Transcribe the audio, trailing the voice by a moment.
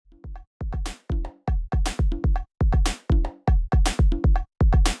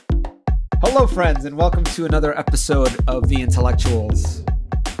Hello, friends, and welcome to another episode of The Intellectuals.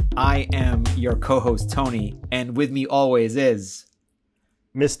 I am your co-host, Tony, and with me always is...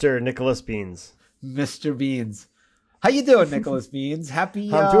 Mr. Nicholas Beans. Mr. Beans. How you doing, Nicholas Beans?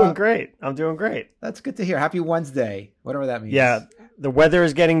 Happy... I'm doing great. That's good to hear. Happy Wednesday, whatever that means. Yeah, the weather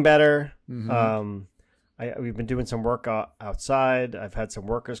is getting better. Mm-hmm. We've been doing some work outside. I've had some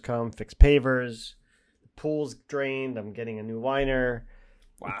workers come, fix pavers. The pool's drained. I'm getting a new liner.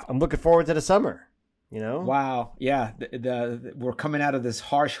 Wow. I'm looking forward to the summer, you know? Wow. Yeah. We're coming out of this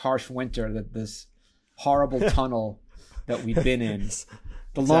harsh winter, this horrible tunnel that we've been in.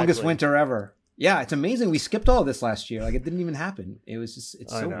 The longest winter ever. Yeah, it's amazing. We skipped all this last year. Like, it didn't even happen. It's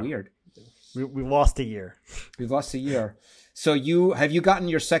so weird. We lost a year. We've lost a year. So have you gotten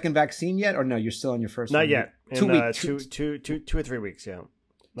your second vaccine yet, or no? You're still on your first. Not yet. 2 weeks. Two or 3 weeks. Yeah,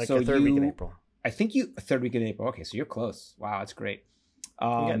 like so the third week in April. I think third week in April. Okay, so you're close. Wow, that's great.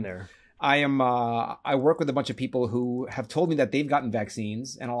 I'm getting there. I work with a bunch of people who have told me that they've gotten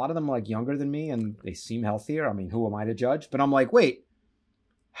vaccines, and a lot of them are like younger than me, and they seem healthier. I mean, who am I to judge? But I'm like, wait,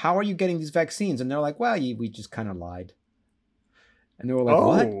 how are you getting these vaccines? And they're like, well, we just kind of lied. And they were like,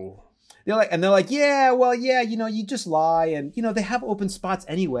 what? They're like, yeah, you just lie, and they have open spots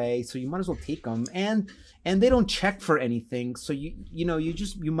anyway, so you might as well take them, and they don't check for anything, so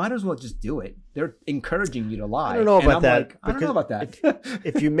you might as well just do it. They're encouraging you to lie. I don't know about that. Like, I don't know about that.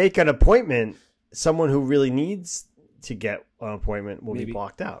 If you make an appointment, someone who really needs to get an appointment will be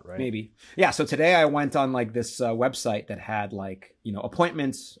blocked out, right? Maybe. Yeah. So today I went on like this website that had like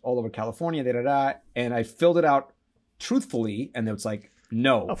appointments all over California, and I filled it out truthfully, and it's like,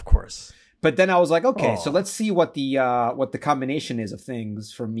 no, of course. But then I was like, okay, so let's see what the combination is of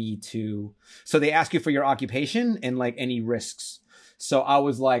things for me to. So they ask you for your occupation and like any risks. So I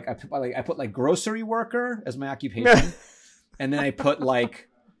was like, I put like grocery worker as my occupation, and then I put like,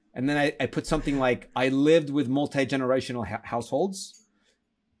 I put something like I lived with multi-generational households.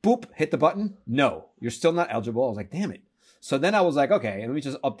 Boop, hit the button. No, you're still not eligible. I was like, damn it. So then I was like, okay, let me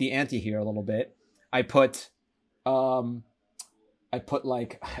just up the ante here a little bit. I put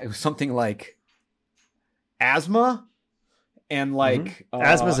like, it was something like asthma and like...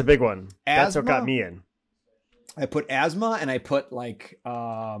 Asthma's a big one. That's asthma? what got me in. I put asthma and I put like,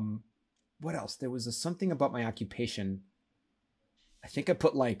 what else? There was something about my occupation. I think I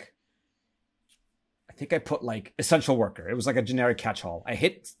put like essential worker. It was like a generic catch-all. I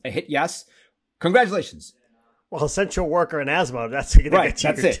hit yes. Congratulations. Well, essential worker and asthma, that's going to get you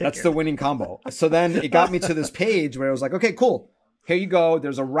that's it. That's the winning combo. So then it got me to this page where it was like, okay, cool. Here you go.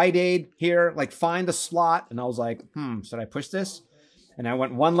 There's a Rite Aid here. Like, find a slot. And I was like, should I push this? And I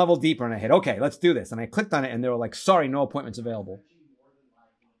went one level deeper and I hit, okay, let's do this. And I clicked on it and they were like, sorry, no appointments available.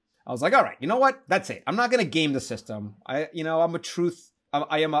 I was like, all right, you know what? That's it. I'm not going to game the system. I'm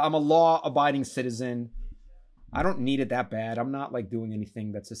a law-abiding citizen. I don't need it that bad. I'm not like doing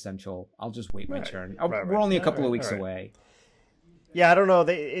anything that's essential. I'll just wait my turn. We're only a couple of weeks away. Yeah, I don't know.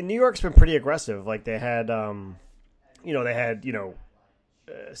 In New York's been pretty aggressive. Like they had,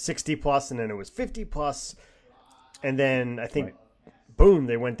 60 plus, and then it was 50 plus, and then I think, boom,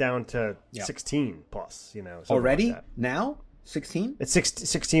 they went down to 16 plus. Already like now 16. It's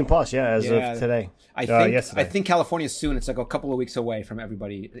 16 plus, as of today. I think California soon. It's like a couple of weeks away from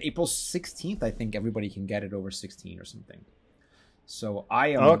everybody. April 16th, I think everybody can get it over 16 or something. So I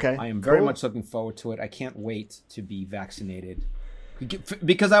am very much looking forward to it. I can't wait to be vaccinated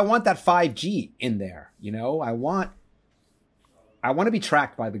because I want that 5G in there. I want to be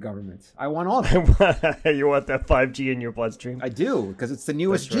tracked by the government. I want all of it. You want that 5G in your bloodstream? I do, because it's the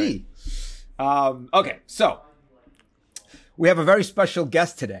newest G. Okay, so we have a very special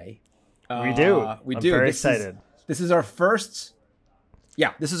guest today. We do. I'm very excited. This is our first.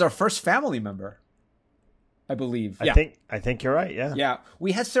 Yeah, this is our first family member, I believe. I think you're right. Yeah. Yeah,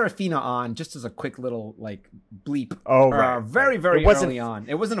 we had Serafina on just as a quick little like bleep. Oh, right. Very early on.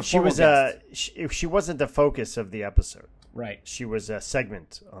 It wasn't a formal guest. She wasn't the focus of the episode. Right. She was a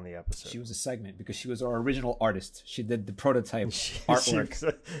segment on the episode. She was a segment because she was our original artist. She did the prototype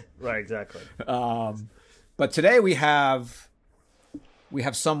artwork. Right, exactly. But today we have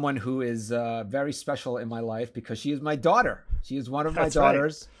someone who is very special in my life because she is my daughter. She is one of my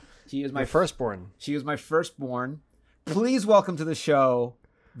daughters. Right. She is my firstborn. She is my firstborn. Please welcome to the show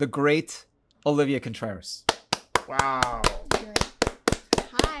the great Olivia Contreras. Wow.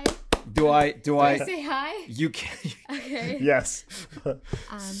 Hi. Do I say hi? You can. Okay. Yes.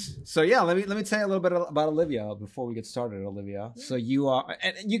 So yeah, let me tell you a little bit about Olivia before we get started, Olivia. So you are,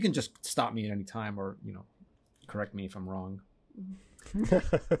 and you can just stop me at any time or correct me if I'm wrong.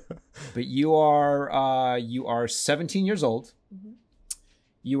 But you are 17 years old. Mm-hmm.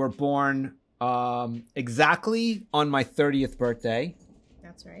 You were born exactly on my 30th birthday.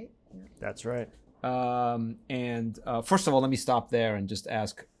 That's right. Yeah. That's right. And first of all, let me stop there and just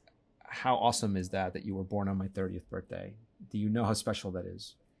ask, how awesome is that you were born on my 30th birthday? Do you know how special that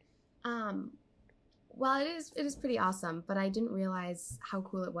is? Well, it is pretty awesome, but I didn't realize how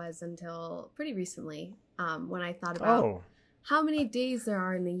cool it was until pretty recently, when I thought about how many days there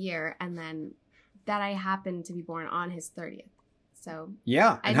are in the year, and then that I happened to be born on his 30th. So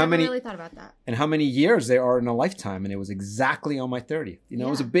yeah, and I never really thought about that. And how many years there are in a lifetime, and it was exactly on my 30th. You know, It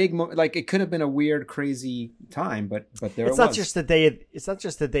was a big moment. Like, it could have been a weird, crazy time, but there it's it was. Not just the day. It's not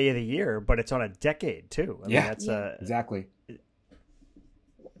just the day of the year, but it's on a decade too. I mean, that's exactly.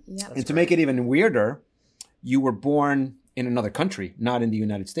 Yeah, and to make it even weirder, you were born in another country, not in the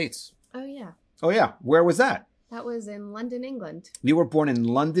United States. Oh yeah. Oh yeah, where was that? That was in London, England. You were born in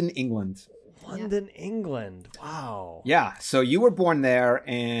London, England. London, England. Wow. Yeah, so you were born there,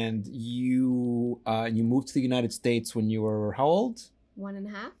 and you moved to the United States when you were how old?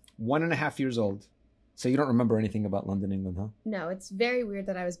 1.5. 1.5 years old. So you don't remember anything about London, England, huh? No, it's very weird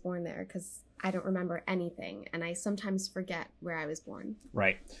that I was born there because I don't remember anything, and I sometimes forget where I was born.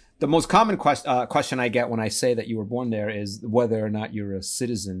 Right. The most common question I get when I say that you were born there is whether or not you're a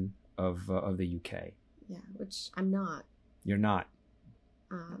citizen of the UK. Yeah, which I'm not. You're not.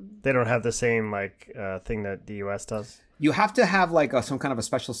 They don't have the same thing that the U.S. does. You have to have some kind of a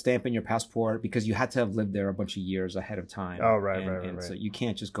special stamp in your passport because you had to have lived there a bunch of years ahead of time. Oh, right. So you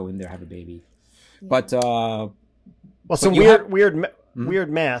can't just go in there, have a baby. Yeah. But well, some weird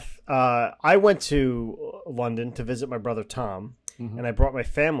math. I went to London to visit my brother Tom, and I brought my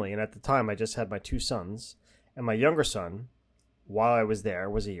family. And at the time, I just had my 2 sons, and my younger son, while I was there,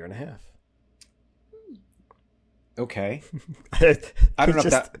 was 1.5 years. Okay. I don't know if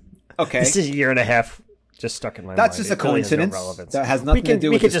that. Okay. This is 1.5 years. Just stuck in my mind. That's just a coincidence. That has nothing to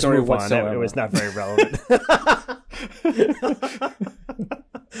do with the story whatsoever. It was not very relevant.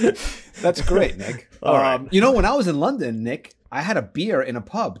 That's great, Nick. All right. You know, when I was in London, Nick, I had a beer in a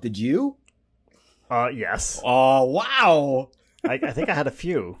pub. Did you? Yes. Oh, wow. I think I had a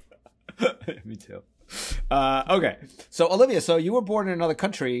few. Me too. Okay. So Olivia, so you were born in another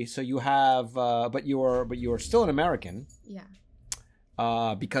country, so you have, but you are still an American. Yeah.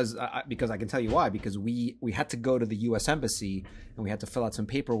 Because I can tell you why. Because we had to go to the U.S. Embassy and we had to fill out some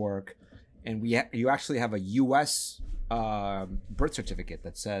paperwork, and you actually have a U.S. Birth certificate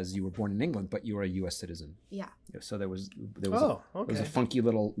that says you were born in England, but you were a U.S. citizen. Yeah. So there was okay. There was a funky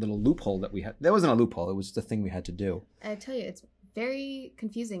little loophole that we had. There wasn't a loophole. It was the thing we had to do. I tell you, it's very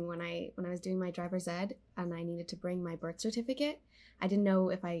confusing when I was doing my driver's ed and I needed to bring my birth certificate. I didn't know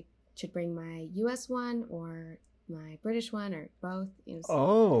if I should bring my U.S. one or my British one or both. It was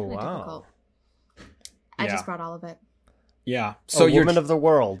difficult. I just brought all of it. Yeah. So you're woman of the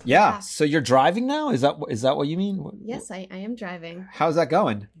world. Yeah. So you're driving now? Is that what you mean? Yes, I am driving. How's that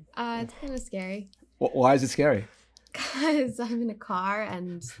going? It's kind of scary. Why is it scary? Because I'm in a car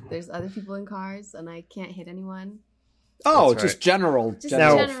and there's other people in cars and I can't hit anyone. Oh, That's just right. general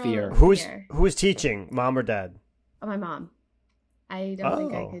fear. Who's teaching, mom or dad? Oh, my mom. I don't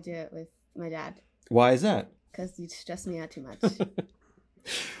think I could do it with my dad. Why is that? Because you stress me out too much.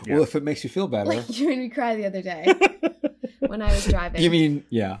 Well, if it makes you feel better. Like you made me cry the other day when I was driving. You mean,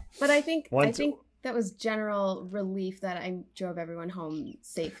 yeah. But I think that was general relief that I drove everyone home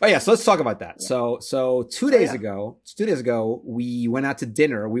safely. Oh yeah, so let's talk about that. Yeah. So 2 days ago, we went out to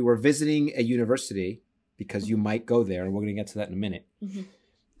dinner. We were visiting a university because you might go there, and we're going to get to that in a minute. Mm-hmm.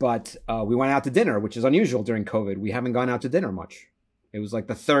 But we went out to dinner, which is unusual during COVID. We haven't gone out to dinner much. It was like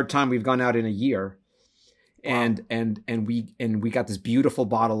the 3rd time we've gone out in a year. Wow. And we got this beautiful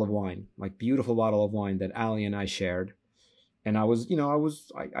bottle of wine that Allie and I shared. And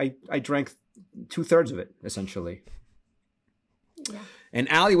I drank 2/3 of it essentially. Yeah. And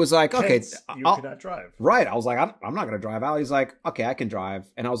Allie was like, "Okay, you cannot drive." Right. I was like, "I'm not going to drive." Allie's like, "Okay, I can drive."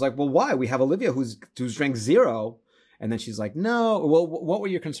 And I was like, "Well, why? We have Olivia who's drank 0." And then she's like, "No." Well, what were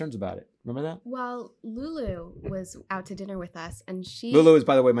your concerns about it? Remember that? Well, Lulu was out to dinner with us, and Lulu is,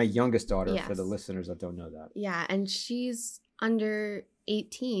 by the way, my youngest daughter. Yes. For the listeners that don't know that. Yeah, and she's under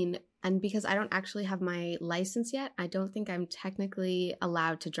 18, and because I don't actually have my license yet, I don't think I'm technically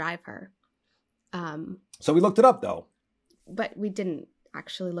allowed to drive her. So we looked it up, though. But we didn't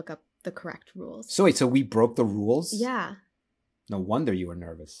actually look up the correct rules. So wait, so we broke the rules? Yeah. No wonder you were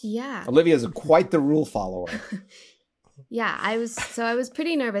nervous. Yeah. Olivia's quite the rule follower. Yeah, I was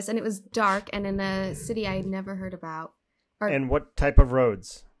pretty nervous, and it was dark and in a city I had never heard about. And what type of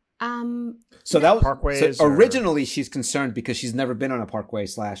roads? So that was Parkways so originally she's concerned because she's never been on a parkway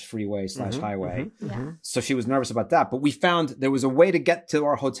 / freeway / highway. Yeah. So she was nervous about that. But we found there was a way to get to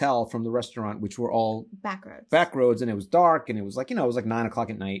our hotel from the restaurant, which were all back roads, and it was dark, and it was like, it was like 9:00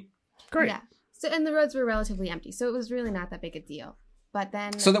 at night. Great. Yeah. So, and the roads were relatively empty, so it was really not that big a deal. But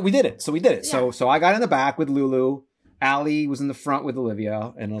then, So that we did it. Yeah. So I got in the back with Lulu. Allie was in the front with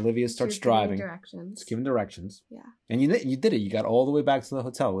Olivia, and Olivia starts driving. Just giving directions. Yeah. And you did it. You got all the way back to the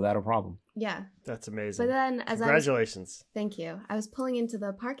hotel without a problem. Yeah. That's amazing. But then, Congratulations. Thank you. I was pulling into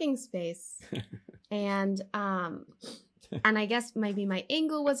the parking space, and I guess maybe my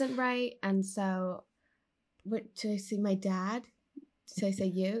angle wasn't right, and so, what should I say? My dad? Should I say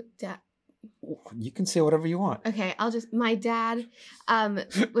you? Dad? You can say whatever you want. Okay, my dad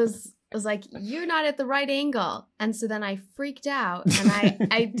was like, you're not at the right angle. And so then I freaked out, and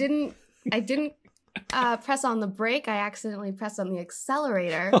I didn't press on the brake. I accidentally pressed on the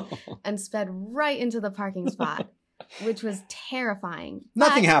accelerator and sped right into the parking spot, which was terrifying.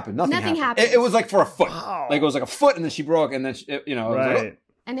 Nothing happened. Nothing happened. It was like for a foot. Wow. Like it was like a foot, and then she broke, and then it was Right. like,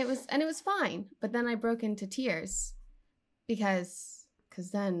 And it was fine. But then I broke into tears because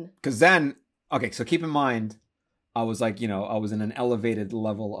then, okay, so keep in mind, I was like, I was in an elevated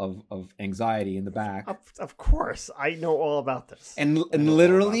level of anxiety in the back. Of course. I know all about this. And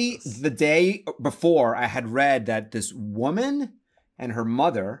literally the day before, I had read that this woman and her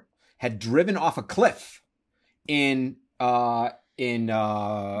mother had driven off a cliff in Morro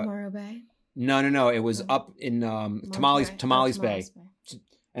Bay. No. It was up in Tamales Bay. Bay.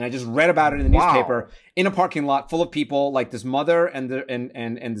 And I just read about it in the newspaper in a parking lot full of people. Like this mother and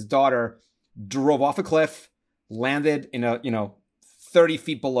this daughter drove off a cliff, landed in a 30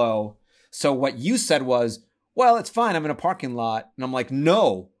 feet below. So what you said was, well, it's fine, I'm in a parking lot. And I'm like,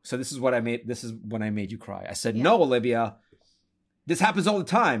 no. So this is when I made you cry. I said, no, Olivia, this happens all the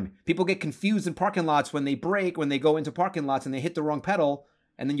time. People get confused in parking lots when they brake, when they go into parking lots and they hit the wrong pedal,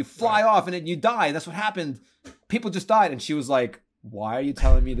 and then you fly off and then you die. And that's what happened. People just died. And she was like, why are you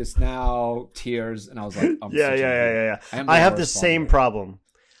telling me this now? Tears. And I was like, yeah. I have the same problem.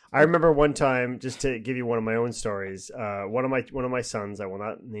 I remember one time, just to give you one of my own stories, one of my sons, I will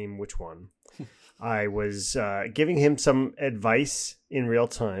not name which one, I was giving him some advice in real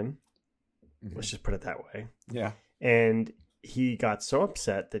time. Let's just put it that way. Yeah. And he got so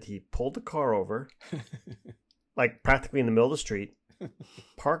upset that he pulled the car over, like practically in the middle of the street,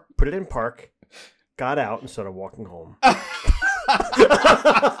 put it in park, got out, and started walking home.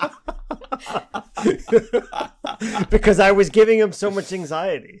 Because I was giving him so much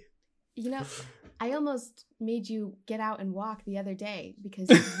anxiety. I almost made you get out and walk the other day because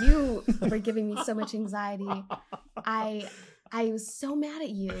you were giving me so much anxiety. I was so mad at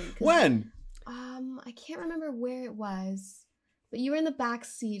you. When? I can't remember where it was, but you were in the back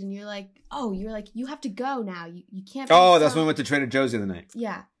seat and you're like, you have to go now. You can't. Oh, that's when we went to Trader Joe's the other night.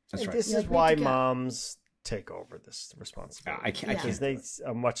 Yeah. That's right. This is why moms take over this responsibility. I can't. Because they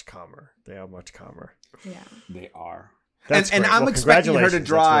are much calmer. They are much calmer. Yeah. They are. That's and great. I'm expecting her to congratulations.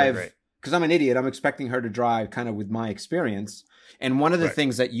 drive, because I'm an idiot. I'm expecting her to drive kind of with my experience. And one of the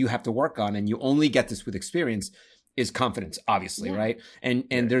things that you have to work on, and you only get this with experience, is confidence, obviously, right? And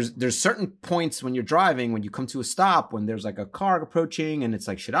there's certain points when you're driving, when you come to a stop, when there's like a car approaching, and it's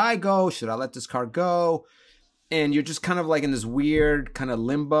like, should I go? Should I let this car go? And you're just kind of like in this weird kind of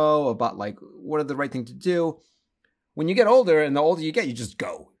limbo about like, what are the right thing to do? When you get older, and the older you get, you just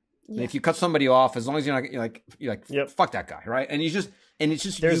go. Yeah. And if you cut somebody off, as long as you're like yep, fuck that guy, right? And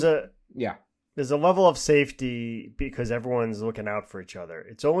there's a level of safety because everyone's looking out for each other.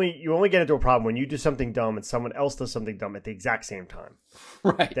 You only get into a problem when you do something dumb and someone else does something dumb at the exact same time.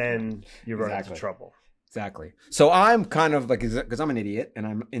 Right. Then you run into trouble. Exactly. So I'm kind of like, because I'm an idiot and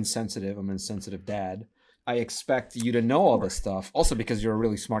I'm insensitive. I'm an insensitive dad. I expect you to know all this stuff. Also because you're a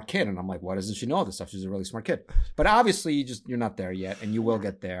really smart kid. And I'm like, why doesn't she know all this stuff? She's a really smart kid. But obviously you're not there yet, and you will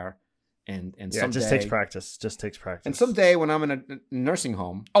get there. And someday, it just takes practice. And someday when I'm in a nursing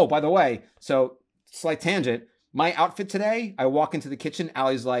home. Oh, by the way, so slight tangent. My outfit today, I walk into the kitchen.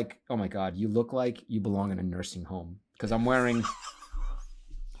 Allie's like, oh my God, you look like you belong in a nursing home. Because I'm wearing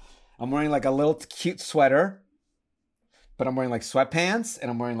like a little cute sweater, but I'm wearing like sweatpants, and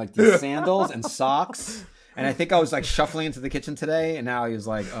I'm wearing like these sandals and socks. And I think I was like shuffling into the kitchen today, and now he was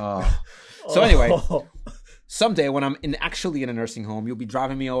like, oh. So anyway, someday when I'm actually in a nursing home, you'll be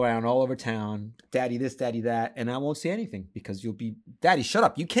driving me around all over town, daddy this, daddy that, and I won't say anything because you'll be, daddy, shut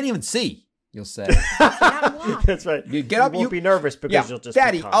up. You can't even see. You'll say. That's right. You get up. You won't be nervous because you'll just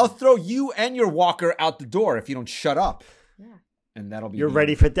daddy, I'll throw you and your walker out the door if you don't shut up. Yeah. And that'll be. You're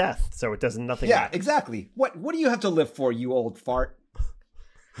ready for death, so it doesn't nothing. Yeah, happen. Exactly. What do you have to live for, you old fart?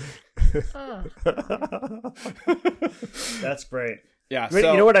 Oh. That's great. Yeah. But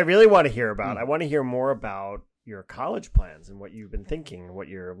So you know what I really want to hear about? I want to hear more about your college plans and what you've been thinking and what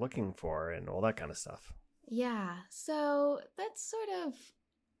you're looking for and all that kind of stuff. Yeah, so that's sort of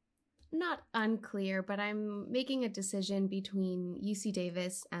not unclear, but I'm making a decision between UC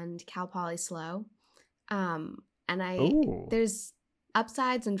Davis and Cal Poly SLO. And Ooh. there's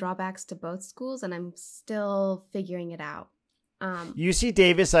upsides and drawbacks to both schools, and I'm still figuring it out. UC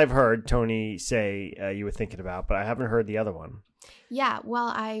Davis, I've heard Tony say you were thinking about, but I haven't heard the other one. Yeah,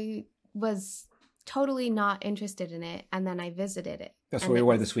 well, I was totally not interested in it, and then I visited it. That's And where we it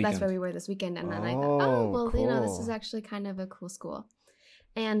were was- this weekend. That's where we were this weekend, and then I thought, oh, well, this cool. is actually kind of a cool school.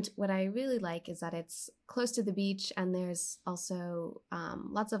 And what I really like is that it's close to the beach, and there's also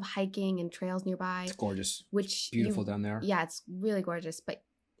lots of hiking and trails nearby. It's gorgeous. Which Beautiful down there. Yeah, it's really gorgeous. But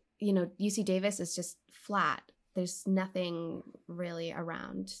UC Davis is just flat. There's nothing really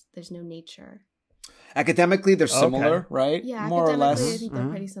around. There's no nature. Academically, they're similar, Okay. right? Yeah, More or academically, less. I think they're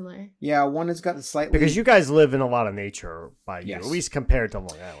pretty similar. Yeah, one has got a slightly Because you guys live in a lot of nature by you, Yes. at least compared to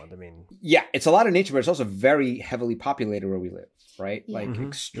Long Island. I mean, Yeah, it's a lot of nature, but it's also very heavily populated where we live, right? Yeah. Like Mhm.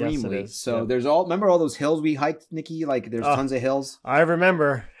 extremely. Yes, it is. So Yep. there's remember all those hills we hiked, Nikki? Like there's tons of hills. I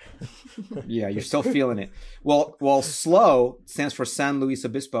remember. Yeah, you're still feeling it. Well, SLO stands for San Luis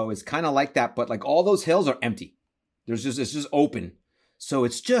Obispo. Is kind of like that, but like all those hills are empty. It's just open. So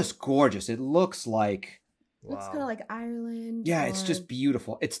it's just gorgeous. It looks like Looks kind of like Ireland. yeah, it's or- just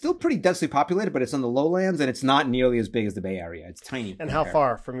beautiful. It's still pretty densely populated, but it's on the lowlands and it's not nearly as big as the Bay Area. It's tiny. And how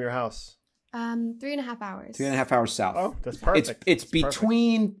far from your house? 3.5 hours. 3.5 hours south. Oh, that's perfect. It's That's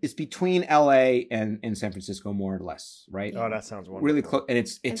perfect. between LA and San Francisco, more or less, right? Oh, that sounds wonderful. Really close, and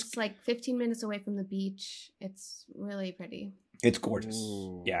it's It's like 15 minutes away from the beach. It's really pretty. it's gorgeous.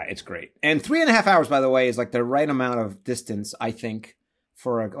 Ooh. Yeah, it's great. And 3.5 hours, by the way, is like the right amount of distance, I think,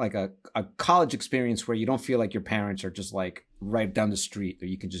 for a college experience where you don't feel like your parents are just like right down the street, or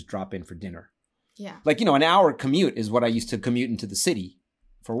you can just drop in for dinner. Yeah. Like an hour commute is what I used to commute into the city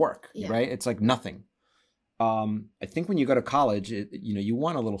for work, Yeah. right? It's like nothing. I think when you go to college, you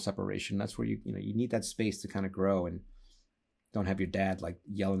want a little separation. That's where you need that space to kind of grow and don't have your dad like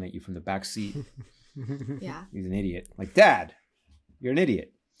yelling at you from the back seat. Yeah. He's an idiot. Like, Dad, you're an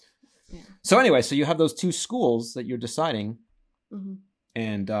idiot. Yeah. So anyway, so you have those two schools that you're deciding, hmm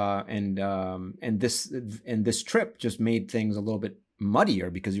and this trip just made things a little bit muddier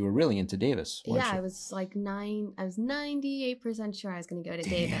because you were really into Davis. weren't Yeah, you? I was like 98% sure I was going to go to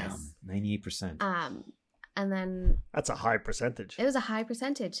Damn, Davis. 98%. And then That's a high percentage. it was a high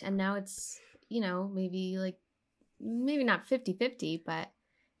percentage, and now it's, maybe not 50-50, but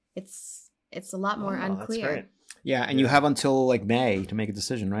it's a lot more Wow, that's unclear. great. Yeah, and you have until like May to make a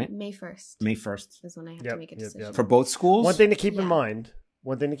decision, right? May 1st May 1st. is when I have Yep, to make a yep, yep. decision. For both schools? One thing to keep Yeah. in mind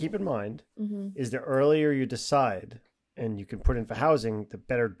is the earlier you decide and you can put in for housing, the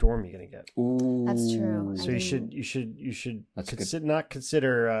better dorm you're going to get. Ooh. That's true. So you should That's not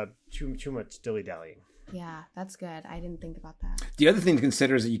consider too much dilly dallying. Yeah, that's good. I didn't think about that. The other thing to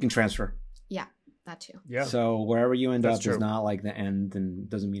consider is that you can transfer. Yeah, that too. Yeah, So wherever you end That's up true. is not like the end and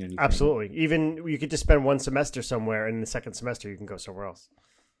doesn't mean anything. absolutely. Even you could just spend one semester somewhere, and in the second semester you can go somewhere else.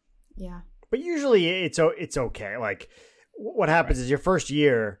 Yeah. But usually it's okay. Like what happens is your first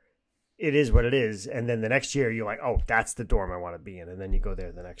year, it is what it is, and then the next year you're like, oh, that's the dorm I want to be in, and then you go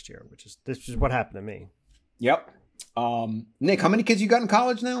there the next year, this is what happened to me. Yep. Nick, how many kids you got in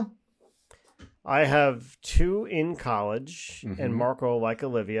college now? I have 2 in college, Mhm. and Marco, like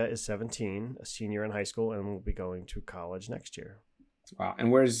Olivia, is 17, a senior in high school, and will be going to college next year. Wow.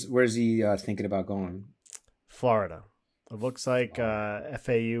 And where's he thinking about going? Florida. It looks like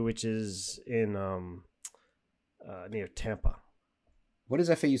FAU, which is in near Tampa. What does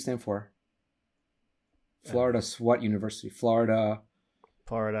FAU stand for? Florida what university? Florida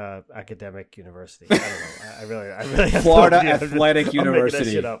Academic University. I don't know. I really have Florida no idea. Athletic I'm making that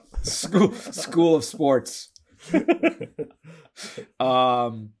University. shit up. School of Sports.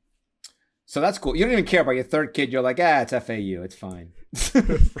 So that's cool. You don't even care about your third kid. You're like, it's FAU. It's fine.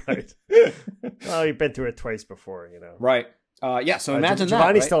 Right. Well, you've been through it twice before, Right. Yeah. So imagine that.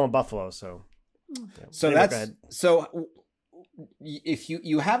 Giovanni's Right? still in Buffalo, so. Yeah. So Anyway, go that's ahead. so. If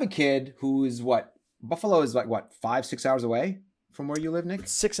you have a kid who is what Buffalo is like 5-6 hours away from where you live, Nick.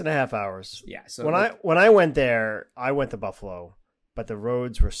 6.5 hours. Yeah. So When I went there, I went to Buffalo, but the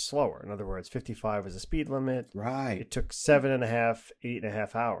roads were slower. In other words, 55 was the speed limit. right. It took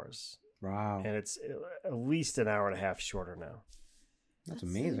 8.5 hours, Wow. and it's at least an hour and a half shorter now, That's So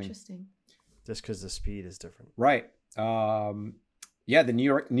amazing. interesting. just because the speed is different. Right. Yeah, the New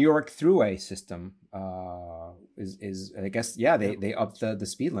York Thruway system is I guess they upped the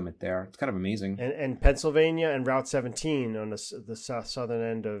speed limit there. It's kind of amazing. And Pennsylvania and Route 17 on the southern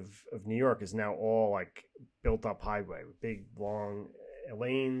end of New York is now all like built up highway with big long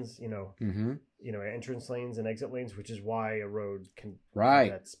lanes, entrance lanes and exit lanes, which is why a road can have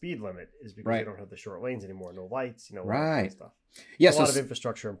that speed limit is because they don't have the short lanes anymore, no lights, all that kind of stuff. Yeah, a lot of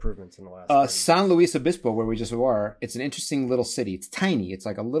infrastructure improvements in the last. San Luis Obispo, where we just were, it's an interesting little city. It's tiny. It's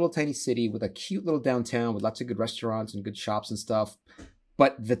like a little tiny city with a cute little downtown with lots of good restaurants and good shops and stuff.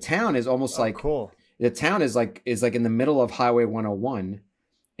 But the town is almost cool. The town is like in the middle of Highway 101,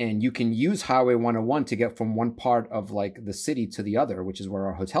 and you can use Highway 101 to get from one part of like the city to the other, which is where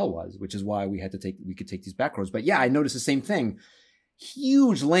our hotel was, which is why we could take these back roads. But yeah, I noticed the same thing.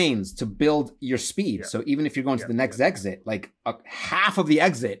 Huge lanes to build your speed. Yeah. So even if you're going to the next exit, like half of the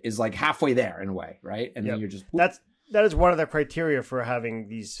exit is like halfway there in a way, right? And then you're just that is one of the criteria for having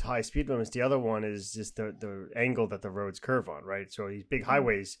these high speed limits. The other one is just the angle that the roads curve on, right? So these big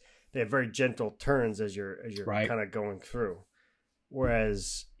highways, they have very gentle turns as you're kind of going through.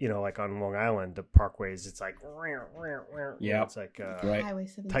 Whereas, like on Long Island, the parkways, it's like it's like Highway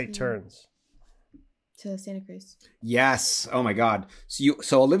 17 tight turns. To Santa Cruz. Yes. Oh my God.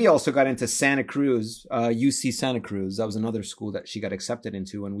 So Olivia also got into Santa Cruz, UC Santa Cruz. That was another school that she got accepted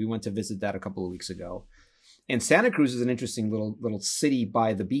into, and we went to visit that a couple of weeks ago. And Santa Cruz is an interesting little city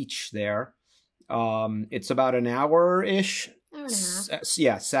by the beach there. It's about an hour-ish. Hour and a half.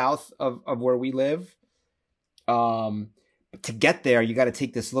 Yeah, south of where we live. But to get there, you got to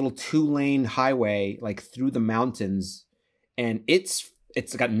take this little 2-lane highway like through the mountains, and it's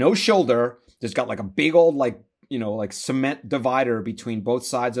got no shoulder. There's got like a big old like cement divider between both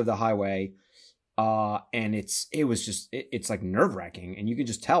sides of the highway. And it's like nerve-wracking, and you can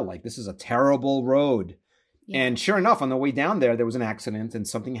just tell like this is a terrible road. Yeah. And sure enough, on the way down there was an accident and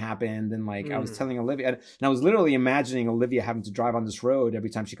something happened, and I was telling Olivia, and I was literally imagining Olivia having to drive on this road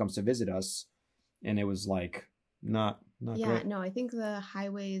every time she comes to visit us, and it was like not great. No, I think the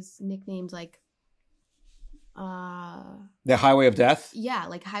highway's nicknamed like the Highway of Death. Yeah,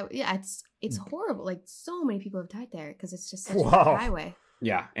 like it's horrible. Like so many people have died there because it's just such a bad highway.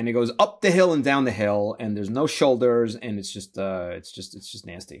 Yeah, and it goes up the hill and down the hill, and there's no shoulders, and it's just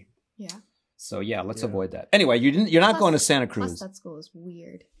nasty. Yeah. So yeah, let's avoid that. Anyway, you're not going to Santa Cruz. Plus that school is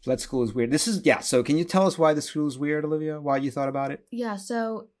weird. That school is weird. So can you tell us why the school is weird, Olivia? Why you thought about it? Yeah,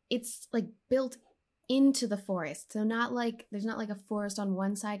 so it's like built into the forest. So there's not like a forest on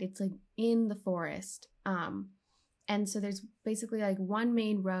one side, it's like in the forest. And so there's basically like one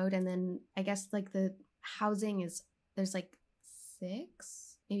main road, and then I guess like the housing there's like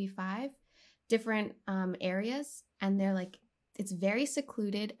 6, maybe 5 different areas, and they're like it's very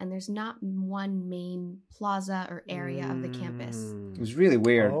secluded, and there's not one main plaza or area of the campus. It was really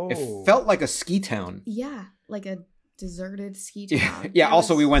weird. It felt like a ski town. Yeah, like a deserted ski town. Yeah.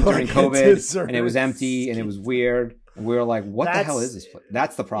 Also, we went during COVID, and it was empty, and it was weird. And we were like, "What the hell is this place?"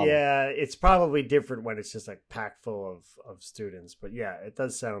 That's the problem. Yeah, it's probably different when it's just like packed full of students. But yeah, it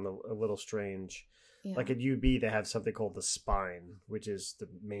does sound a little strange. Yeah. Like at UB, they have something called the Spine, which is the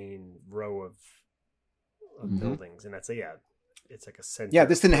main row of buildings, and it's like a center. Yeah,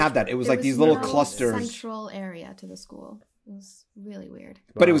 this didn't have that. It was like these little clusters. Central area to the school. It was really weird.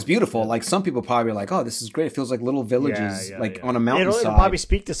 But it was beautiful. Like some people probably were like, "Oh, this is great. It feels like little villages, on a mountainside." It'll probably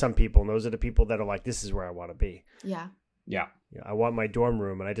speak to some people, and those are the people that are like, "This is where I want to be." Yeah. Yeah. I want my dorm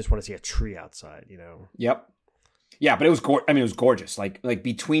room, and I just want to see a tree outside. Yep. Yeah, but it was it was gorgeous. Like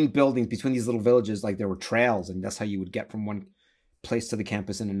between buildings, between these little villages, like there were trails, and that's how you would get from one place to the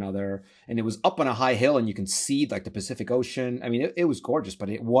campus and another. And it was up on a high hill, and you can see like the Pacific Ocean. I mean, it was gorgeous, but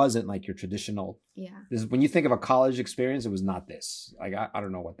it wasn't like your traditional. Yeah. When you think of a college experience, it was not this. Like I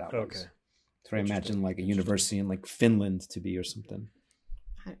don't know what that was. Okay. So I imagine like a university in like Finland to be or something.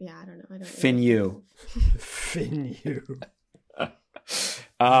 Yeah, I don't know. I don't. FinU. FinU.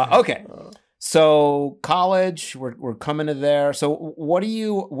 Okay. So college, we're coming to there. So what are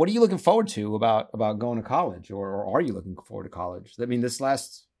you looking forward to about going to college, or are you looking forward to college? I mean, this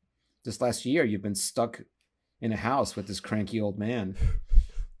last year you've been stuck in a house with this cranky old man.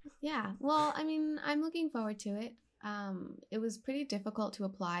 Yeah. Well, I mean, I'm looking forward to it. It was pretty difficult to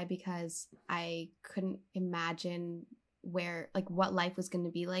apply because I couldn't imagine what life was going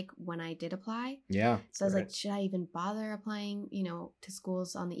to be like when I did apply. Yeah. So I was like, should I even bother applying, to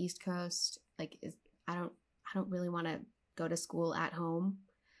schools on the East Coast? Like, I don't really want to go to school at home.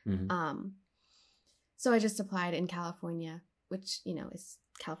 Mm-hmm. So I just applied in California, which,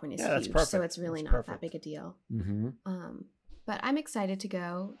 California's huge. So it's really not that big a deal. Mm-hmm. But I'm excited to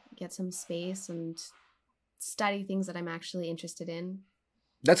go get some space and study things that I'm actually interested in.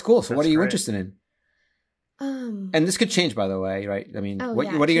 That's cool. So what are you great. interested in? And this could change, by the way, right? I mean, what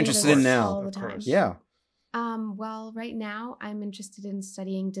it are you changes interested in now? all the time. Yeah. Well, right now I'm interested in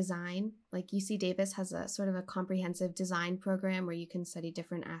studying design. Like UC Davis has a sort of a comprehensive design program where you can study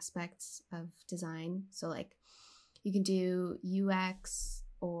different aspects of design. So like you can do UX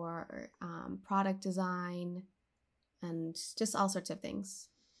or product design and just all sorts of things.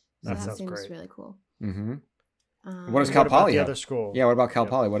 So That that sounds seems great. really cool. Mm-hmm. What does Cal What about Poly the have? other school? Yeah, what about Cal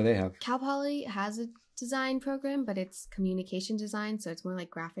Poly? What do they have? Cal Poly has a design program, but it's communication design, so it's more like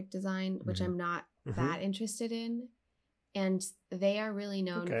graphic design, which I'm not that interested in. And they are really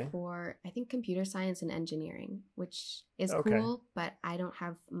known for, I think, computer science and engineering, which is cool, but I don't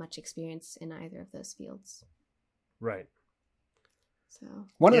have much experience in either of those fields. Right. So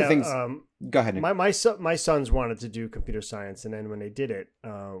one of the things. Go ahead, Nick. My sons wanted to do computer science, and then when they did it,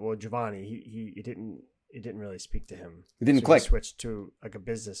 Giovanni, he didn't really speak to him. It didn't so click. He switched to like a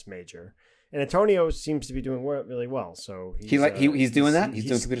business major, and Antonio seems to be doing really well. So he's doing that. He's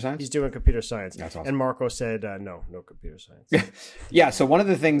doing computer science. He's doing computer science. That's awesome. And Marco said no computer science. Yeah. So one of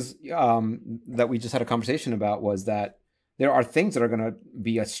the things that we just had a conversation about was that there are things that are going to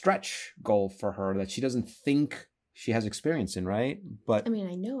be a stretch goal for her that she doesn't think she has experience in, right? But I mean,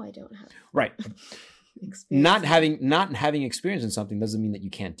 I know I don't have right. experience. Not having experience in something doesn't mean that you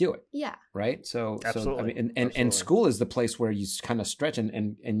can't do it. Yeah. Right. So Absolutely. I mean, and school is the place where you kind of stretch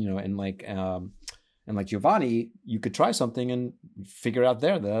and you know, and like Giovanni, you could try something and figure out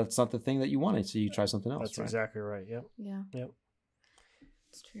there that that's not the thing that you wanted, so you try something else. That's exactly right. Yep. Yeah. Yep.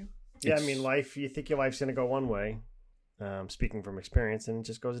 It's true. Yeah, I mean, you think your life's going to go one way, speaking from experience, and it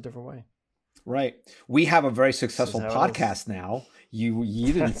just goes a different way. Right. We have a very successful This is podcast now. You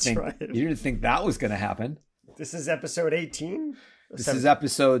didn't think right. you didn't think that was going to happen. This is episode 18? This is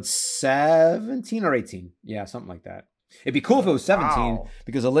episode 17 or 18. Yeah, something like that. It'd be cool if it was 17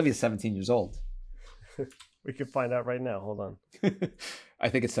 because Olivia's 17 years old. We can find out right now. Hold on. I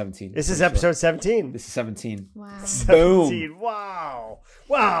think it's 17. This is episode 17. This is 17. Wow. 17.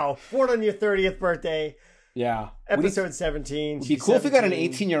 Wow. Born on your 30th birthday. Yeah. Episode 17. It'd be cool if we got an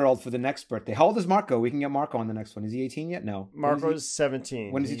 18-year-old for the next birthday. How old is Marco? We can get Marco on the next one. Is he 18 yet? No. Marco's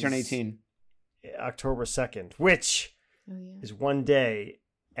 17. When does he turn 18? October 2nd, which is one day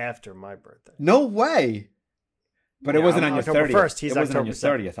after my birthday. No way. But it wasn't on your October 30th. 1st. He's it wasn't on your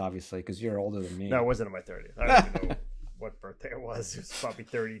October 30th, obviously, because you're older than me. No, it wasn't on my 30th. I don't even know what birthday it was. It was probably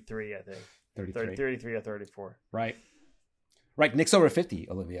 33, I think. 33 or 34. Right. Nick's over 50,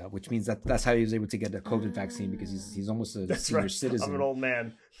 Olivia, which means that's how he was able to get the COVID vaccine because he's almost a senior citizen. I'm an old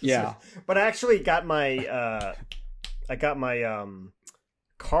man. Yeah. But I actually got my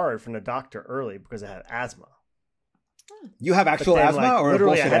card from the doctor early because I had asthma. You have actual asthma, or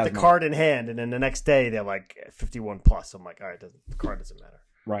literally? I had asthma? the card in hand, and then the next day they're like 51 plus. I'm like, all right, the card doesn't matter.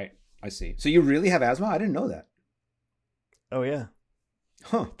 Right, I see. So you really have asthma? I didn't know that. Oh yeah.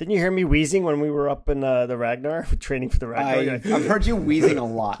 Huh? Didn't you hear me wheezing when we were up in the Ragnar training for the Ragnar? I've heard you wheezing a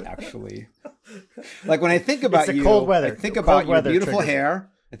lot, actually. Like when I think about it's you, cold weather. I think about your beautiful hair.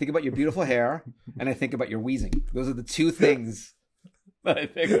 I think about your beautiful hair, and I think about your wheezing. Those are the two things that I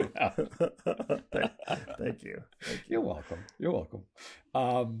think about. Thank you. You're welcome.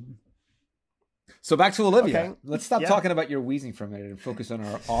 So back to Olivia. Okay. Let's stop talking about your wheezing for a minute and focus on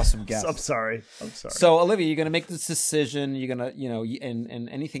our awesome guest. I'm sorry. So Olivia, you're going to make this decision. You're going to, and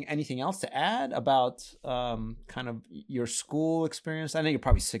anything else to add about kind of your school experience? I know you're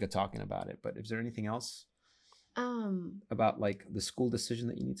probably sick of talking about it, but is there anything else about like the school decision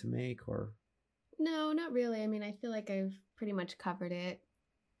that you need to make or? No, not really. I mean, I feel like I've pretty much covered it.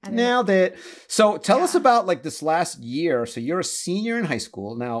 Nailed it. So tell us about like this last year. So you're a senior in high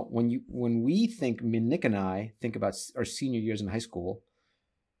school. Now, when Nick and I think about our senior years in high school,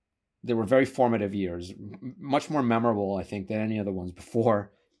 they were very formative years, much more memorable, I think, than any other ones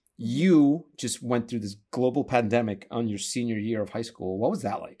before. You just went through this global pandemic on your senior year of high school. What was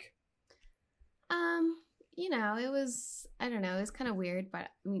that like? It was, I don't know, it was kind of weird, but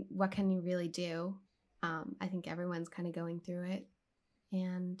I mean, what can you really do? I think everyone's kind of going through it.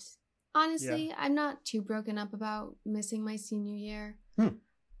 And honestly, I'm not too broken up about missing my senior year.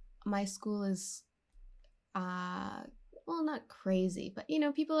 My school is, not crazy, but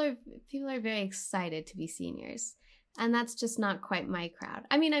people are very excited to be seniors, and that's just not quite my crowd.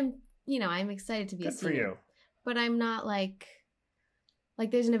 I mean, I'm excited to be a senior, for you. But I'm not like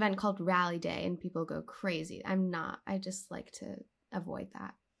there's an event called Rally Day and people go crazy. I'm not. I just like to avoid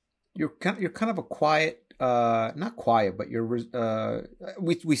that. You're kind of a quiet, not quiet, but you're.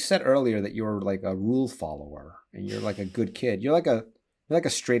 We said earlier that you're like a rule follower and you're like a good kid. You're like a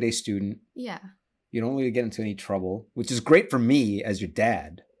straight A student. Yeah. You don't really get into any trouble, which is great for me as your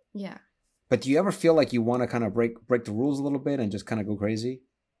dad. Yeah. But do you ever feel like you want to kind of break the rules a little bit and just kind of go crazy?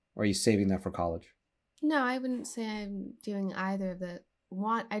 Or are you saving that for college? No, I wouldn't say I'm doing either of the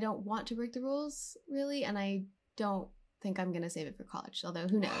I don't want to break the rules, really, and I don't think I'm going to save it for college, although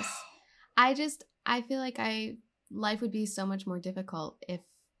who knows. I feel like life would be so much more difficult if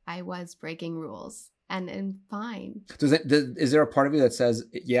I was breaking rules, and fine. Is there a part of you that says,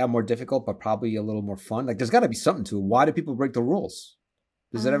 yeah, more difficult, but probably a little more fun? Like, there's got to be something to it. Why do people break the rules?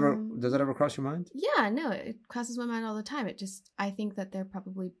 Does that ever cross your mind? Yeah, no, it crosses my mind all the time. I think that they're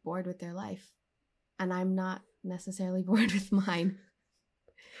probably bored with their life, and I'm not necessarily bored with mine.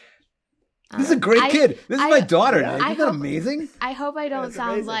 This is a great kid. This is my daughter. Yeah. Isn't that amazing? I hope I don't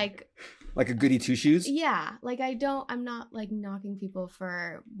sound like a goody two shoes. Yeah, like I'm not like knocking people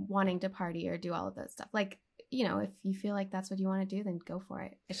for wanting to party or do all of that stuff. Like, you know, if you feel like that's what you want to do, then go for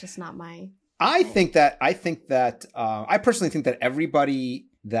it. It's just not my. I personally think that everybody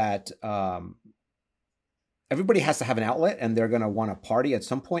has to have an outlet, and they're going to want to party at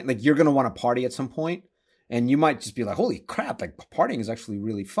some point. Like, you're going to want to party at some point, and you might just be like, holy crap, like partying is actually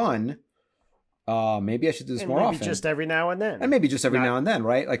really fun. Maybe I should do this more often. Just every now and then. And maybe just every now and then,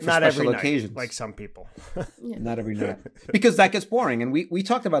 right? Like for not special every occasions. Night, like some people. Yeah. Not every night. Because that gets boring. And we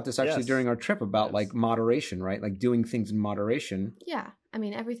talked about this actually during our trip about like moderation, right? Like doing things in moderation. Yeah. I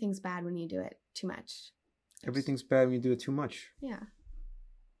mean, everything's bad when you do it too much. Everything's bad when you do it too much. Yeah.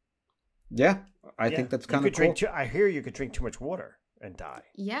 Yeah. I think that's kind of cool. I hear you could drink too much water and die.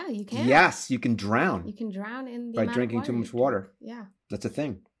 Yeah, you can. Yes, you can drown. You can drown in the by drinking too much water. Yeah. That's a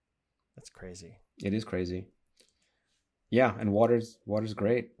thing. That's crazy. It is crazy. Yeah, and water's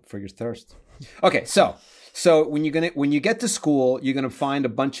great for your thirst. Okay, so when you get to school, you're gonna find a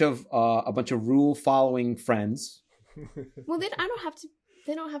bunch of rule following friends. Well, they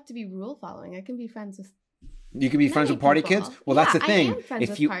don't have to be rule following. I can be friends with. You can be friends with party kids. Well, that's the thing. I am friends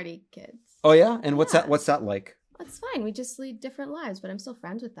with party kids. Oh yeah, and what's that like? It's fine. We just lead different lives, but I'm still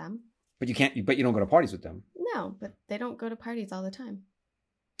friends with them. But you don't go to parties with them. No, but they don't go to parties all the time.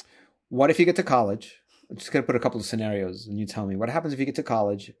 What if you get to college? I'm just going to put a couple of scenarios and you tell me what happens if you get to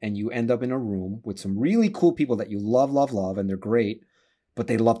college and you end up in a room with some really cool people that you love, and they're great, but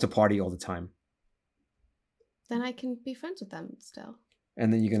they love to party all the time. Then I can be friends with them still.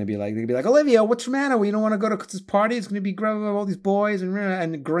 And then they're gonna be like, Olivia, what's the matter? We don't want to go to this party. It's going to be grabbing all these boys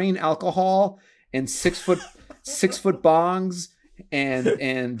and grain alcohol and 6 foot bongs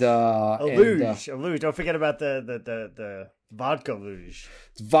and a luge. Don't forget about the vodka luge.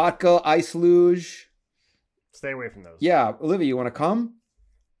 Vodka ice luge. Stay away from those. Yeah, Olivia, you want to come?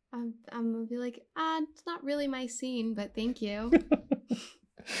 I'm gonna be like, it's not really my scene, but thank you.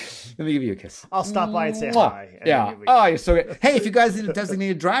 Let me give you a kiss. I'll stop by and say hi. Yeah. Oh, you're so good. Hey, if you guys need a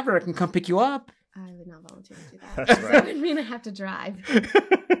designated driver, I can come pick you up. I would not volunteer to do that. That's right. That would mean I have to drive.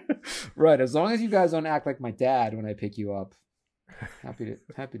 Right. As long as you guys don't act like my dad when I pick you up. Happy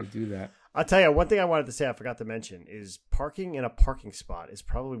to do that. I'll tell you, one thing I wanted to say I forgot to mention is parking in a parking spot is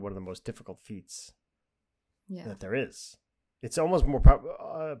probably one of the most difficult feats that there is. It's almost more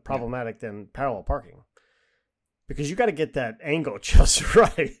problematic than parallel parking. Because you got to get that angle just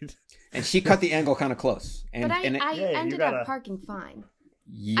right. And she cut the angle kind of close. But I ended up parking fine.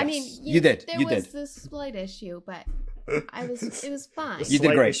 Yes. I mean, you did. There was this slight issue, but it was fine. You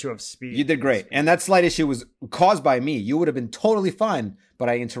did great. Issue of speed. You did great. And that slight issue was caused by me. You would have been totally fine, but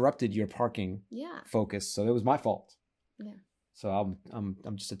I interrupted your parking focus, so it was my fault. Yeah. So I'm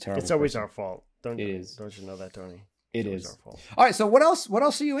just a terrible It's always person. our fault. Don't you know that, Tony? It is our fault. All right. So what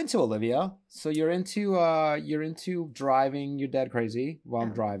else are you into, Olivia? So you're into driving your dad crazy while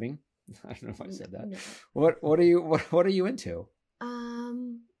I'm driving. I don't know if I said that. No. What are you into?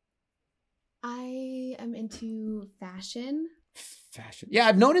 I am into fashion. Fashion. Yeah,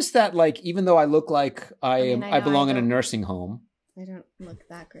 I've noticed that. Like, even though I look like I belong in a nursing home. I don't look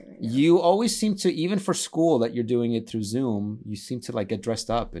that great right now. You always seem to, even for school that you're doing it through Zoom, you seem to like get dressed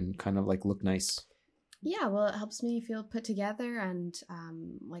up and kind of like look nice. Yeah, well, it helps me feel put together and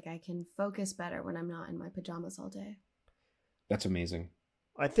like I can focus better when I'm not in my pajamas all day. That's amazing.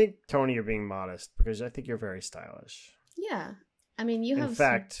 I think, Tony, you're being modest because I think you're very stylish. Yeah. I mean, you have... In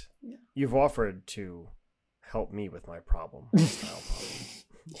fact, you've offered to help me with my problem, style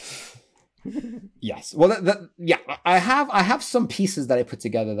problem. Yes. Well, I have some pieces that I put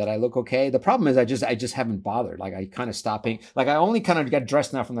together that I look okay. The problem is I just haven't bothered. Like, I kind of stopping. Like, I only kind of get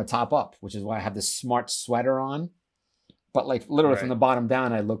dressed now from the top up, which is why I have this smart sweater on. But like literally from the bottom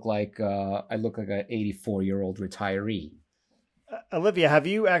down, I look like an 84-year-old retiree. Olivia, have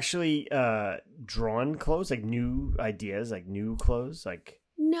you actually drawn clothes, like new ideas, like new clothes, like?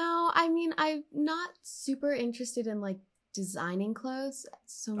 No, I mean, I'm not super interested in like designing clothes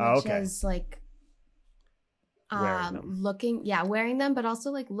so much as like wearing them, but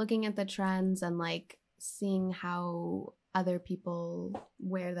also like looking at the trends and like seeing how other people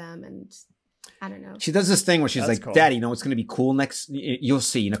wear them. And I don't know. She does this thing where she's like, cool. Daddy, you know what's going to be cool next? You'll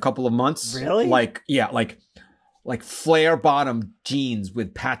see in a couple of months. Really? Like flare bottom jeans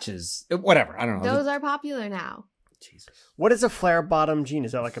with patches. Whatever. I don't know. Those are popular now. Jesus. What is a flare bottom jean?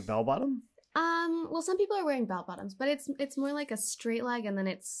 Is that like a bell bottom? Well, some people are wearing bell bottoms, but it's more like a straight leg, and then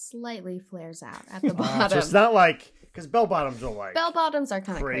it slightly flares out at the bottom. So it's not like, because bell bottoms are like bell bottoms are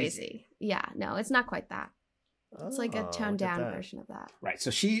kind of crazy. Yeah, no, it's not quite that. It's like a toned down version of that. Right.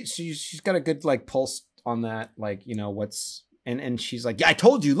 So she's got a good like pulse on that, like, you know, what's and she's like, yeah, I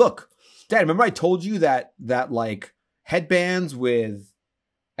told you, look, Dad, remember I told you that like headbands with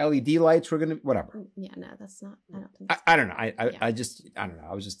LED lights were gonna whatever. Yeah, no, that's not. I don't think. I don't know. I don't know.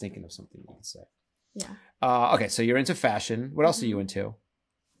 I was just thinking of something you could say. Yeah. Okay, so you're into fashion. What else are you into?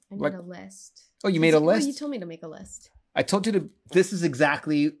 I made a list. Oh, you made a list? Well, you told me to make a list. I told you to. This is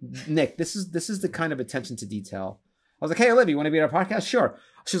exactly Nick. This is the kind of attention to detail. I was like, hey, Olivia, you want to be on our podcast? Sure.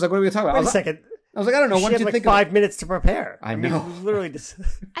 She was like, what are we talking about? Wait a second. I was like, I don't know. What did you think? 5 minutes to prepare. I know. Mean, literally just.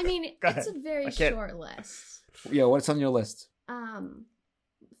 I mean, it's a very short list. Yeah, what's on your list?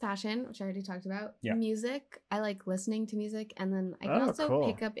 Fashion, which I already talked about. Yeah. Music. I like listening to music, and then I can also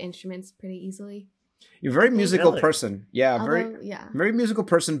pick up instruments pretty easily. You're a very musical person. Yeah, very musical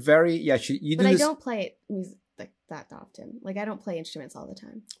person. Very you do. But I don't play music like that often. Like I don't play instruments all the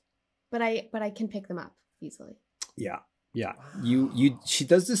time. But I can pick them up easily. Yeah. Yeah. She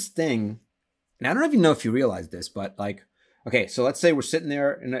does this thing, and I don't even know if you realize this, but like, okay, so let's say we're sitting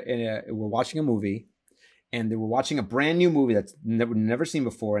there we're watching a movie, and we're watching a brand new movie that's never seen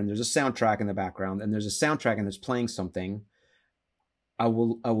before, and there's a soundtrack in the background, and there's a soundtrack and there's playing something. I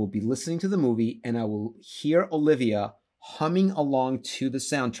will be listening to the movie, and I will hear Olivia humming along to the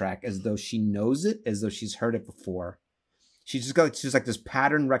soundtrack as though she knows it, as though she's heard it before. She's like this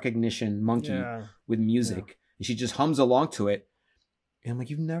pattern recognition monkey with music. Yeah. And she just hums along to it. And I'm like,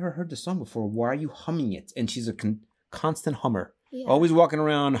 you've never heard the song before. Why are you humming it? And she's a constant hummer. Yeah. Always walking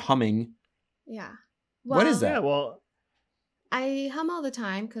around humming. Yeah. Well, what is that? Yeah, well, I hum all the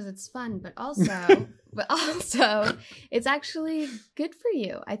time because it's fun, but also it's actually good for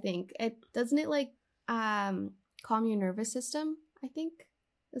you, I think. Doesn't it like calm your nervous system, I think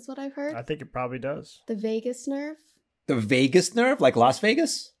is what I've heard. I think it probably does. The vagus nerve. The vagus nerve? Like Las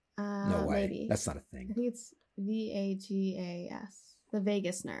Vegas? No way. Maybe. That's not a thing. I think it's VAGAS. The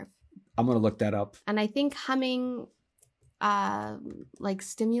vagus nerve. I'm going to look that up. And I think humming like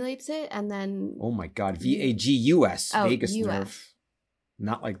stimulates it, and then oh my god, VAGUS, vagus nerve.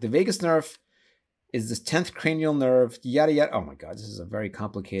 Not like the vagus nerve is this 10th cranial nerve, yada yada. Oh my god, this is a very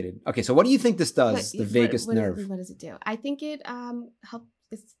complicated. Okay, so what do you think this does? The vagus nerve. What does it do? I think it helps.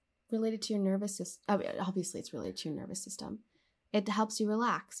 It's related to your nervous system. Obviously, it's related to your nervous system. It helps you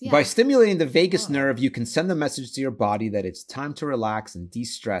relax. Yeah. By stimulating the vagus nerve, you can send a message to your body that it's time to relax and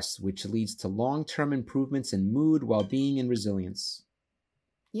de-stress, which leads to long-term improvements in mood, well-being, and resilience.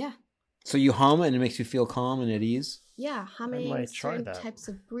 Yeah. So you hum and it makes you feel calm and at ease? Yeah, humming, certain types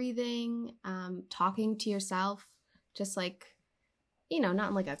of breathing, talking to yourself, just like, not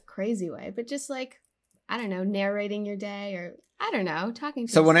in like a crazy way, but just like, I don't know, narrating your day or I don't know, talking to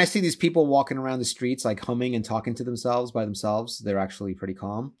yourself. When I see these people walking around the streets, like humming and talking to themselves by themselves, they're actually pretty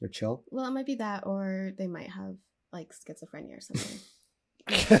calm. They're chill. Well, it might be that, or they might have like schizophrenia or something.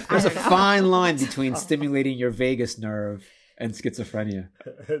 There's a fine line between stimulating your vagus nerve and schizophrenia.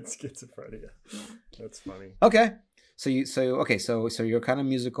 Yeah. That's funny. Okay. So you're kind of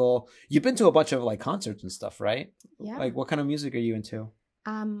musical. You've been to a bunch of like concerts and stuff, right? Yeah. Like what kind of music are you into?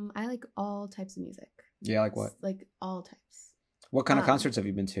 I like all types of music. Yeah, like what? Like all types. What kind of concerts have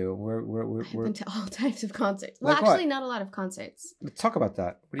you been to? I've been to all types of concerts. Well, like actually, not a lot of concerts. Let's talk about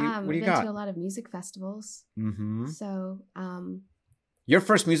that. What do you got? I've been to a lot of music festivals. Mm-hmm. So, your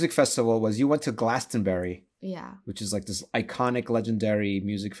first music festival was you went to Glastonbury. Yeah. Which is like this iconic, legendary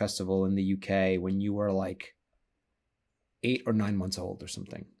music festival in the UK when you were like 8 or 9 months old or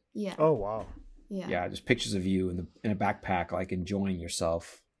something. Yeah. Oh wow. Yeah. Yeah, just pictures of you in a backpack, like enjoying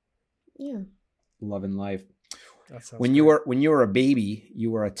yourself. Yeah. Loving life. When you were a baby,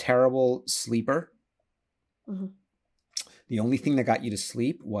 you were a terrible sleeper. Mm-hmm. The only thing that got you to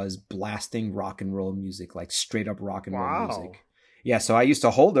sleep was blasting rock and roll music, like straight up rock and roll music. Yeah, so I used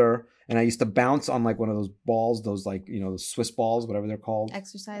to hold her and I used to bounce on like one of those balls, those like, those Swiss balls, whatever they're called.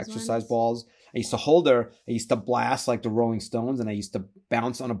 Exercise balls. I used to hold her. I used to blast like the Rolling Stones and I used to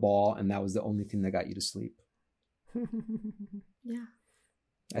bounce on a ball, and that was the only thing that got you to sleep. Yeah.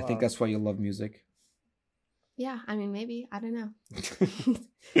 I think that's why you love music. Yeah, I mean, maybe. I don't know.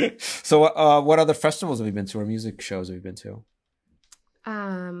 So what other festivals have you been to or music shows have you been to?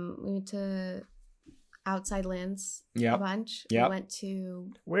 We went to Outside Lands Yep. a bunch. Yep. We went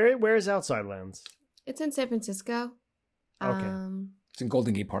to... Where is Outside Lands? It's in San Francisco. Okay. It's in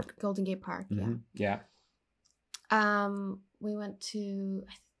Golden Gate Park. Golden Gate Park, Mm-hmm. Yeah. We went to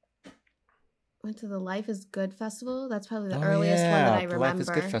the Life is Good festival. That's probably the earliest one that I remember. The Life is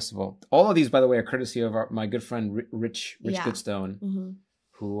Good festival. All of these, by the way, are courtesy of my good friend Rich Goodstone,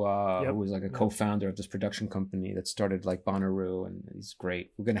 who was like a co-founder of this production company that started like Bonnaroo, and he's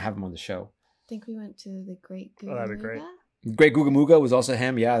great. We're gonna have him on the show. I think we went to the Great Googa. Oh, that'd be great. Great Googa Mooga was also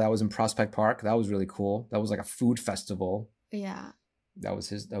him. Yeah, that was in Prospect Park. That was really cool. That was like a food festival. Yeah. That was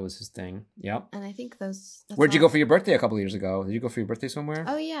his thing. Yep. And I think those... Where'd you go for your birthday a couple of years ago? Did you go for your birthday somewhere?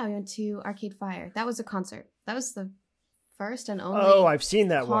 Oh, yeah. We went to Arcade Fire. That was a concert. That was the first and only I've seen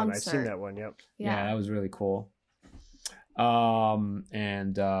that concert. one. I've seen that one, yep. Yeah, that was really cool. And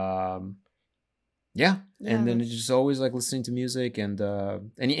then it's just always like listening to music and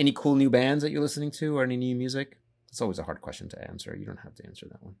any cool new bands that you're listening to or any new music? It's always a hard question to answer. You don't have to answer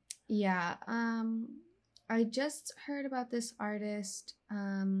that one. Yeah. I just heard about this artist,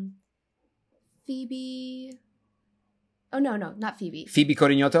 Phoebe. Oh, no, not Phoebe. Phoebe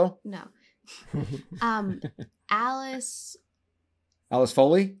Corignotto? No. Alice. Alice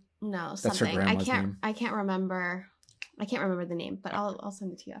Foley? No, That's her something. grandma's name. I can't remember the name, but I'll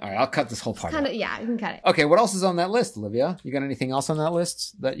send it to you. All right, I'll cut this whole part out. Yeah, you can cut it. Okay, what else is on that list, Olivia? You got anything else on that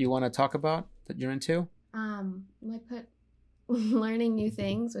list that you want to talk about that you're into? I put learning new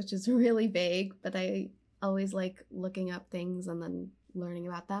things, which is really vague, but I always like looking up things and then learning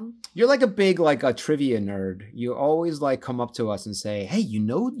about them. You're like a big like a trivia nerd. You always like come up to us and say, "Hey, you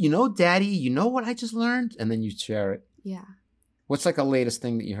know, Daddy, you know what I just learned?" And then you share it. Yeah. What's like a latest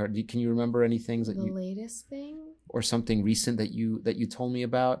thing that you heard? Can you remember any things that the latest thing or something recent that you told me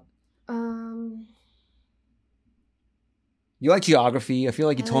about? You like geography. I feel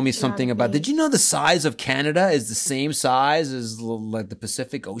like you told me something about. Did you know the size of Canada is the same size as like the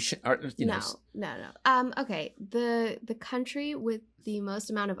Pacific Ocean? Or, No. Okay. The country with the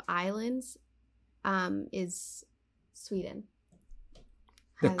most amount of islands, is Sweden.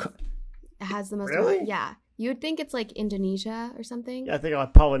 It has the most. Really? Yeah. You would think it's like Indonesia or something. Yeah, I think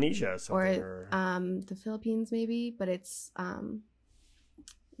like Polynesia or something. Or the Philippines maybe, but it's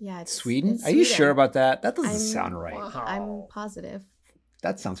yeah, it's Sweden. It's Are you Sweden. sure about that? That doesn't sound right. I'm positive.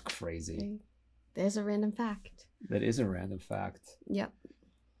 That sounds crazy. There's a random fact. That is a random fact. Yep.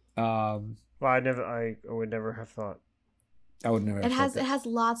 Well, I would never have thought. I would never. It has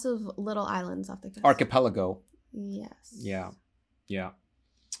lots of little islands off the coast. Archipelago. Yes. Yeah.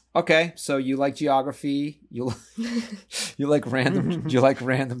 Okay, so you like geography. You like random. You like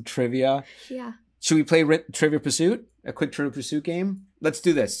random trivia. Yeah. Should we play Trivia Pursuit? A quick Trivia Pursuit game? Let's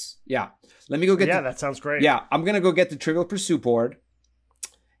do this. Yeah. Let me go get. Yeah, that sounds great. Yeah, I'm gonna go get the Trivial Pursuit board,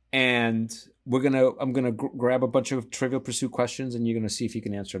 and I'm gonna grab a bunch of Trivial Pursuit questions, and you're gonna see if you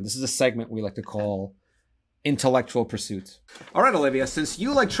can answer them. This is a segment we like to call Intellectual Pursuit. All right, Olivia, since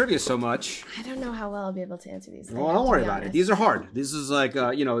you like trivia so much, I don't know how well I'll be able to answer these. Well, don't worry about it. These are hard. This is like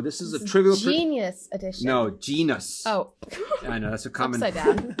this is a Trivial Genius edition. No, genus. Oh. I know that's a common. Upside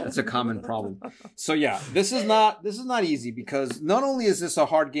down. That's a common problem. So yeah, this is not easy because not only is this a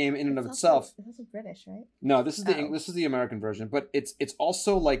hard game in and of itself. This is British, right? No, this is the American version, but it's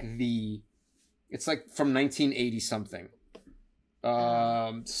also like it's like from 1980 something.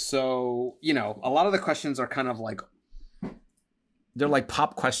 So a lot of the questions are kind of like they're like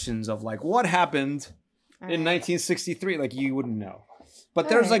pop questions of like what happened in 1963. Like you wouldn't know, but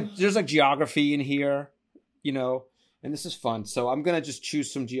there's like geography in here, and this is fun. So I'm gonna just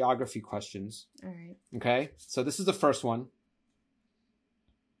choose some geography questions. All right. Okay. So this is the first one.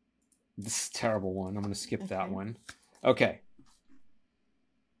 This is a terrible one. I'm gonna skip that one. Okay.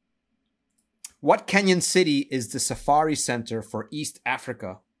 What Kenyan city is the safari center for East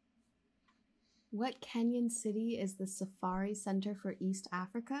Africa? What Kenyan city is the safari center for East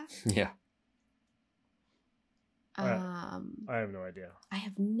Africa? Yeah. I have no idea. I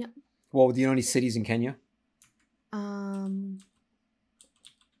have no... Well, do you know any cities in Kenya? I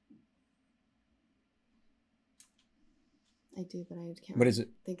do, but I can't What is it?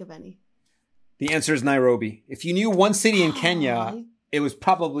 think of any. The answer is Nairobi. If you knew one city in Kenya... It was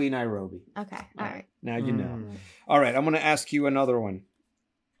probably Nairobi. Okay. All right. Now you know. All right. I'm going to ask you another one.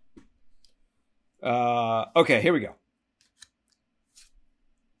 Okay. Here we go.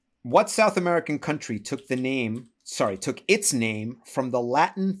 What South American country took its name from the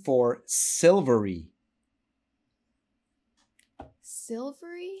Latin for silvery?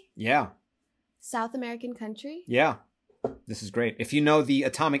 silvery Yeah. South American country. Yeah. This is great. If you know the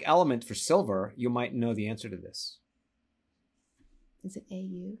atomic element for silver, you might know the answer to this. Is it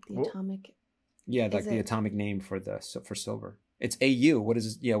AU? The Whoa. atomic. Yeah, Is like the it- atomic name for silver. It's AU. What is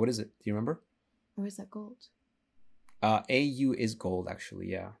it? Yeah, what is it? Do you remember? Or is that gold? AU is gold, actually.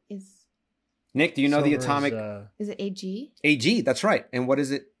 Yeah. Is Nick, do you know the Silver atomic? is it AG? AG. That's right. And what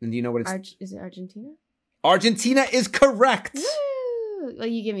is it? And do you know what it's? Is it Argentina? Argentina is correct. Woo! Well,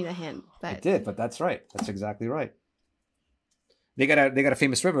 you give me the hint, but I did, but that's right. That's exactly right. They got a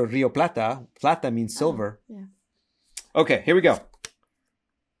famous river, Rio Plata. Plata means silver. yeah. Okay, here we go.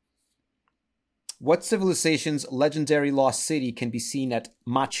 What civilization's legendary lost city can be seen at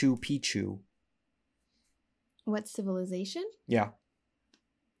Machu Picchu? What civilization? Yeah.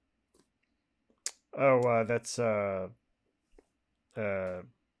 Oh, that's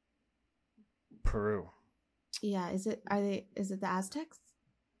Peru. Yeah. Is it the Aztecs?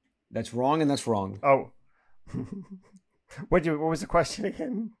 That's wrong, and that's wrong. Oh. What was the question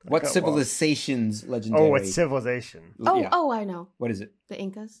again? I What got civilization's lost. legendary? Oh, what civilization? Oh, Yeah. oh, I know. What is it? The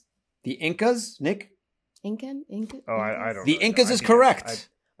Incas. The Incas, Nick? Inca. Oh, I don't The know. Incas I'd is be correct. guessing.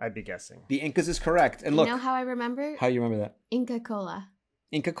 I'd be guessing. The Incas is correct. And You look, know how I remember? how you remember that? Inca Cola.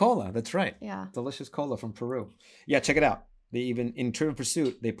 Inca Cola. That's right. Yeah. Delicious cola from Peru. Yeah, check it out. They even in Trivial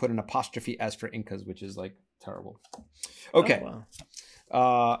Pursuit they put an apostrophe S for Incas, which is like terrible. Okay, Oh,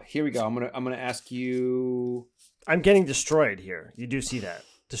 wow. here we go. I'm gonna ask you, I'm getting destroyed here. You do see that.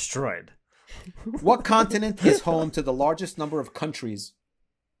 Destroyed. what continent is home to the largest number of countries?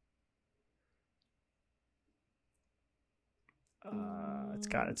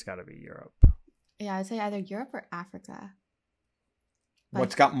 It's got to be Europe. Yeah, I'd say either Europe or Africa.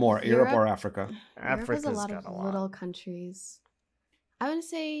 What's got more, Europe or Africa? Europe has Africa's a lot got of a lot. little countries. I'm gonna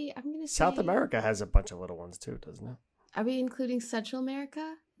say South America has a bunch of little ones too, doesn't it? Are we including Central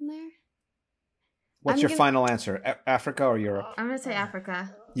America in there? What's I'm your gonna- final answer? Africa or Europe? I'm gonna say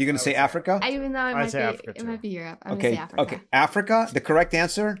Africa. You're gonna say Africa? Even though I'd say Africa, it too. might be Europe. I'm Okay. gonna say Africa. Okay. Africa. The correct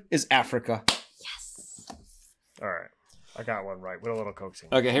answer is Africa. Yes. All right. I got one right with a little coaxing.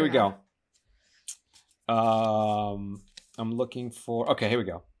 Okay, here we go. I'm looking for. Okay, here we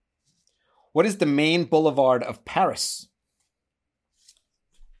go. What is the main boulevard of Paris?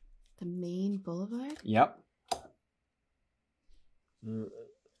 The main boulevard. Yep.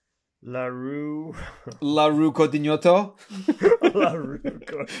 La Rue. La Rue Codignoto. La Rue.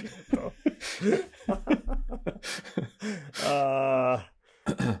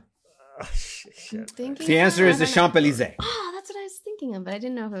 Shit. Thinking The answer is the I don't know. Champs-Élysées. Oh, that's what I was thinking of, but I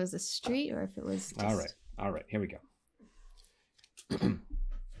didn't know if it was a street or if it was. Just... All right. Here we go.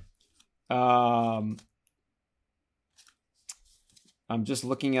 I'm just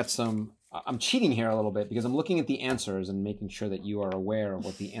looking at some. I'm cheating here a little bit because I'm looking at the answers and making sure that you are aware of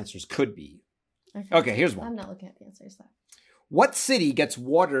what the answers could be. Okay, here's one. I'm not looking at the answers though. What city gets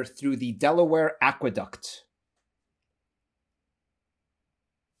water through the Delaware Aqueduct?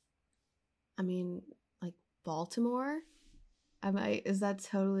 I mean, like Baltimore. Is that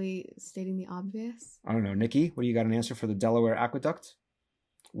totally stating the obvious? I don't know, Nikki. What do you got an answer for the Delaware Aqueduct?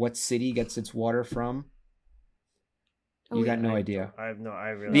 What city gets its water from? Oh, You wait, got no idea. I have no. I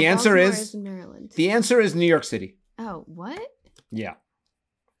really. The answer Baltimore is- in Maryland. The answer is New York City. Oh, what? Yeah,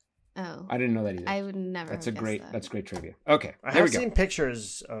 Oh, I didn't know that either. I would never. That's have a guessed great. that. That's great trivia. Okay, I here we have go. seen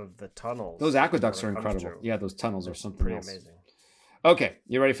pictures of the tunnels. Those aqueducts are that it comes incredible. through. Yeah, those tunnels are something Pretty else. amazing. Okay,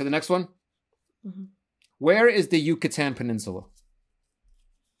 you ready for the next one? Mhm. Where is the Yucatan Peninsula?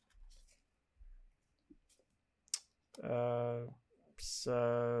 It's,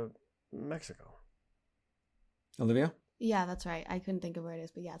 Mexico. Olivia, Yeah, that's right. I couldn't think of where it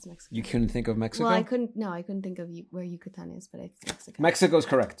is, but yeah, it's Mexico. you couldn't think of Mexico? Well, I couldn't. No, I couldn't think of where Yucatan is, but it's Mexico. Mexico's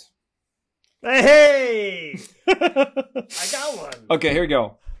correct. Hey! I got one. Okay, here we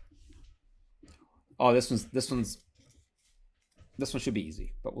go. Oh, this one should be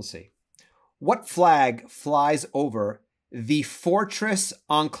easy, but we'll see. What flag flies over the fortress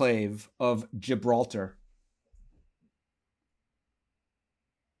enclave of Gibraltar?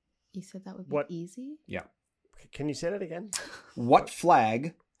 You said that would be What? easy. Yeah. Can you say that again? What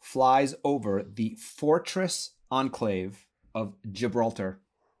flag flies over the fortress enclave of Gibraltar?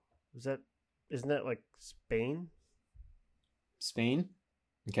 Isn't that like Spain? Spain?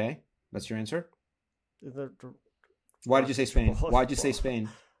 Okay, that's your answer. Isn't that Why did you say Spain? Why did you say Spain?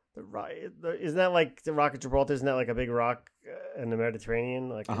 Isn't that like the Rock of Gibraltar? Isn't that like a big rock in the Mediterranean,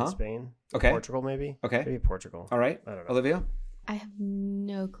 like Uh-huh. in Spain? Okay. Portugal, maybe. Okay. Maybe Portugal. All right. I don't know. Olivia? I have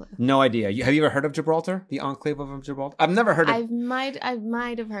no clue. No idea. Have you ever heard of Gibraltar? The Enclave of Gibraltar? I've never heard of it. I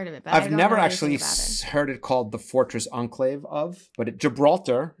might have heard of it, but I've I don't never know actually anything about it. heard it called the Fortress Enclave of, but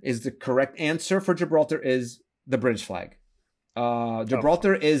Gibraltar is the correct answer for Gibraltar is the British flag.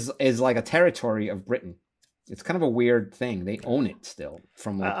 Gibraltar is like a territory of Britain. It's kind of a weird thing. They own it still.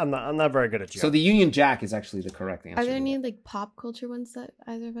 I'm not very good at geography. So the Union Jack is actually the correct answer. Are there any like pop culture ones that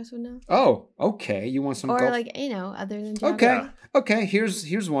either of us would know? Oh, okay. You want some? Or like other than geography. Okay.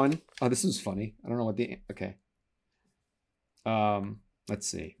 Here's one. Oh, this is funny. I don't know what okay. Let's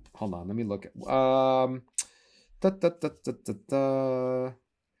see. Hold on. Let me look at.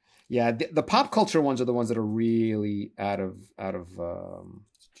 Yeah, the pop culture ones are the ones that are really out of.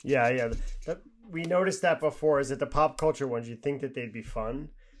 Yeah. We noticed that before. Is that the pop culture ones? You think that they'd be fun,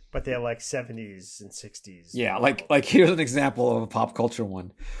 but they're like 70s and 60s. Yeah, like here's an example of a pop culture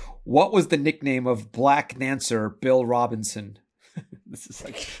one. What was the nickname of black dancer Bill Robinson? This is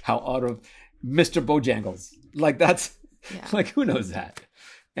like how out of Mr. Bojangles. Like that's like who knows that?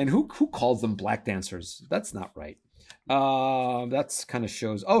 And who calls them black dancers? That's not right. That's kind of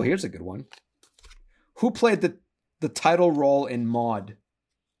shows. Oh, here's a good one. Who played the title role in Maude?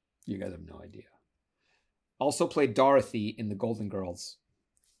 You guys have no idea. Also played Dorothy in The Golden Girls.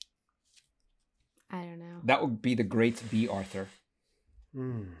 I don't know. That would be the great B. Arthur.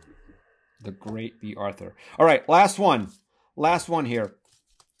 The great B. Arthur. All right, last one. Last one here.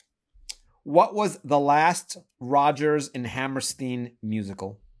 What was the last Rodgers and Hammerstein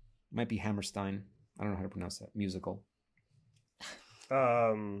musical? Might be Hammerstein. I don't know how to pronounce that. Musical.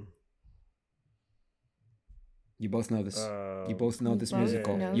 You both know this. You both know this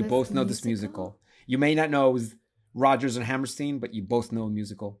musical. You both know this musical. You may not know it was Rodgers and Hammerstein, but you both know a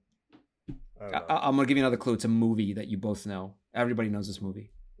musical. I'm going to give you another clue. It's a movie that you both know. Everybody knows this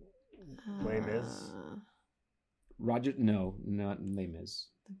movie. Les Mis? Roger? No, not Les Mis.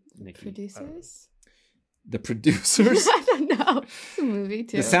 Nikki. Producers? The Producers? I don't know. It's a movie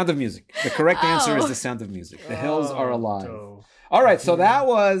too. The Sound of Music. The correct answer is The Sound of Music. The Hills Are Alive. All right, so that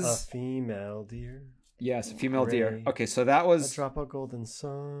was... A female deer. Yes, a female deer. Okay, so that was... A drop of golden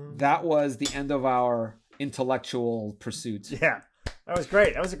sun. That was the end of our intellectual pursuit. Yeah, that was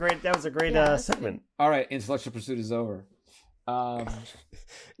great. That was a great segment. All right, intellectual pursuit is over.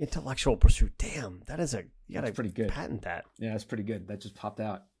 Intellectual pursuit. Damn, that's pretty good. Patent that. Yeah, that's pretty good. That just popped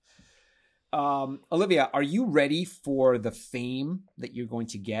out. Olivia, are you ready for the fame that you're going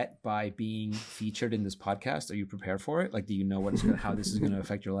to get by being featured in this podcast? Are you prepared for it? Like, do you know how this is going to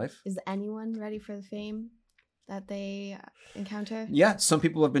affect your life? Is anyone ready for the fame that they encounter? Yeah, some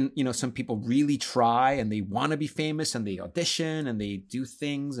people have been, some people really try and they want to be famous and they audition and they do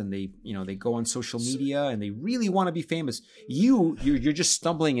things and they go on social media and they really want to be famous. You're just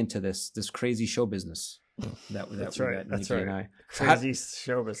stumbling into this crazy show business. That's right. And I. Crazy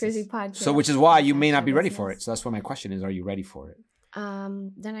show business. Crazy podcast. So, which is why you may not be ready for it. So that's why my question is: are you ready for it?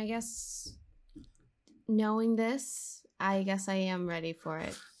 Then I guess, knowing this, I guess I am ready for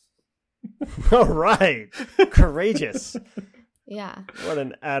it. All right, courageous. Yeah. What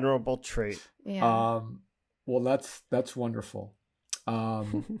an admirable trait. Yeah. Well, that's wonderful.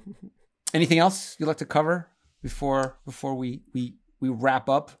 Anything else you'd like to cover before we wrap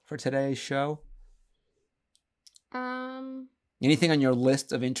up for today's show? Anything on your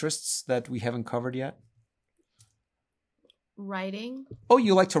list of interests that we haven't covered yet? Writing. Oh,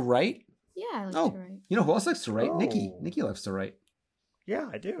 you like to write? Yeah, I like to write. You know who else likes to write? Oh. Nikki. Nikki loves to write. Yeah,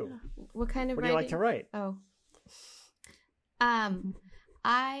 I do. What kind of What writing? do you like to write? Oh.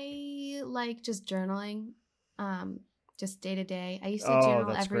 I like just journaling. Just day to day. I used to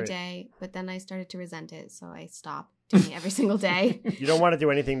journal every day, but then I started to resent it, so I stopped doing it every single day. You don't want to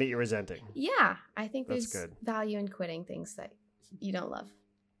do anything that you're resenting. Yeah, I think That's there's good. value in quitting things that you don't love.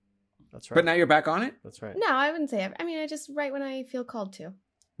 That's right. But now you're back on it? That's right. No, I wouldn't say. I mean, I just write when I feel called to.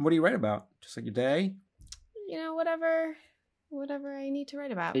 What do you write about? Just like your day? Whatever I need to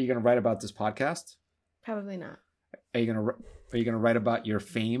write about. Are you going to write about this podcast? Probably not. Are you going to write about your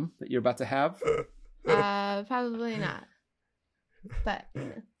fame that you're about to have? Probably not. But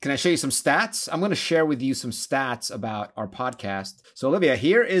can I show you some stats? I'm going to share with you some stats about our podcast. So Olivia,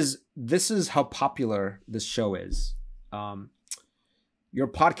 this is how popular this show is. Your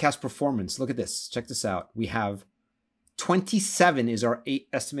podcast performance. Look at this. Check this out. We have 27 is our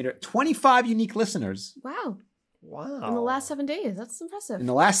estimated 25 unique listeners. Wow. Wow. In the last 7 days. That's impressive. In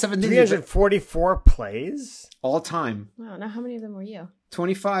the last 7 days. 344 plays? All time. Wow. Now, how many of them were you?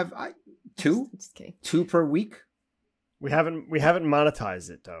 25. Two? Just kidding. 2 per week. We haven't monetized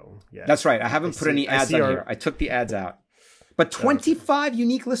it though yet. That's right. I haven't put any ads on here. I took the ads out. But 25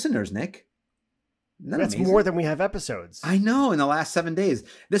 unique listeners, Nick. That's more than we have episodes. I know, in the last 7 days.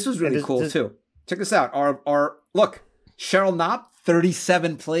 This was really cool, too. Check this out. Look, Cheryl Knopp,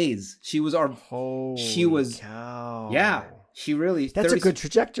 37 plays. Holy cow. Yeah, she really... That's a good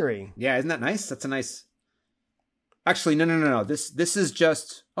trajectory. Yeah, isn't that nice? That's a nice... Actually, no. This is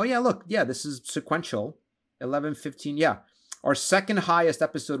just... Oh, yeah, look. Yeah, this is sequential. 11, 15, yeah. Our second highest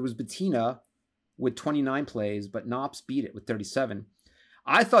episode was Bettina with 29 plays, but Knops beat it with 37.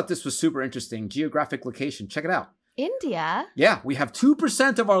 I thought this was super interesting. Geographic location. Check it out. India? Yeah, we have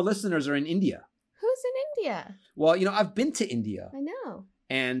 2% of our listeners are in India. Who's in India? Well, I've been to India. I know.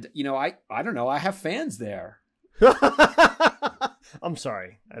 And, I don't know. I have fans there. I'm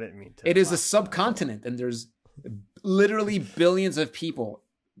sorry. I didn't mean to. It is a subcontinent, and there's literally billions of people.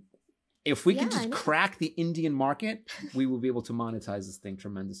 If we can just crack the Indian market, we will be able to monetize this thing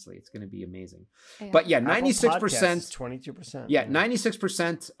tremendously. It's going to be amazing. Yeah. But yeah, 96%, 22%. Yeah,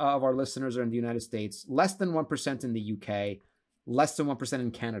 96% of our listeners are in the United States, less than 1% in the UK, less than 1% in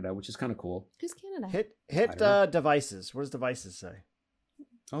Canada, which is kind of cool. Who's Canada? Hit devices. What does devices say?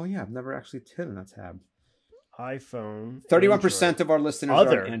 Oh yeah, I've never actually hit on that tab. iPhone. 31% of our listeners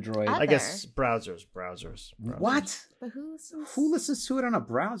are Android. I guess browsers. What? But who listens to it on a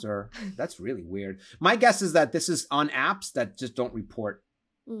browser? That's really weird. My guess is that this is on apps that just don't report.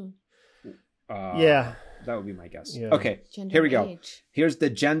 Yeah. That would be my guess. Yeah. Okay, here we go. Here's the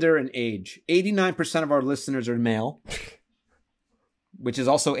gender and age. 89% of our listeners are male, which is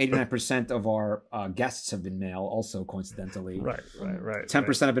also 89% of our guests have been male, also coincidentally. Right.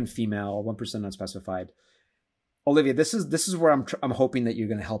 10% have been female, 1% unspecified. Olivia, this is where I'm hoping that you're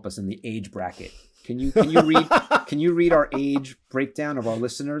going to help us in the age bracket. Can you read our age breakdown of our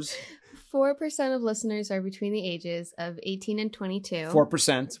listeners? 4% of listeners are between the ages of 18 and 22.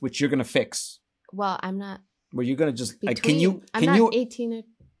 4%, which you're going to fix. Well, I'm not. Well, you're going to just I'm not 18 or...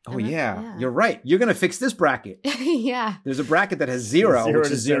 Oh, yeah. You're right. You're going to fix this bracket. Yeah. There's a bracket that has 0, which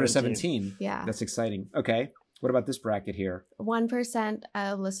is 0 to 17. 17. Yeah. That's exciting. Okay. What about this bracket here? 1%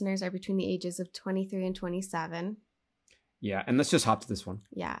 of listeners are between the ages of 23 and 27. Yeah, and let's just hop to this one.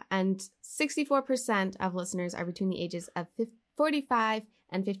 Yeah, and 64% of listeners are between the ages of 45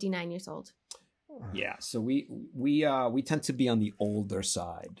 and 59 years old. Yeah, so we tend to be on the older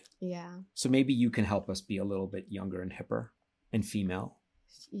side. Yeah. So maybe you can help us be a little bit younger and hipper and female.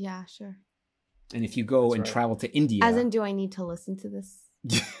 Yeah, sure. And if you go travel to India... As in, do I need to listen to this?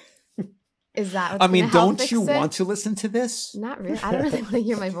 Is that what's I mean, don't you it? want to listen to this? Not really. I don't really want to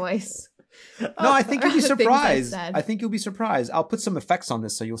hear my voice. No, I think you'll be surprised. I think you'll be surprised. I'll put some effects on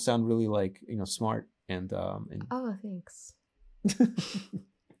this so you'll sound really smart and Oh, thanks.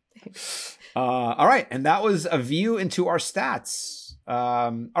 Thanks. All right, and that was a view into our stats.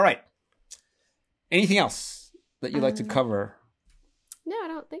 All right. Anything else that you'd like to cover? No, I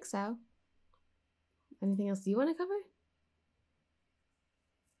don't think so. Anything else you want to cover?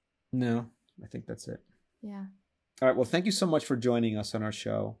 No, I think that's it. Yeah. All right. Well, thank you so much for joining us on our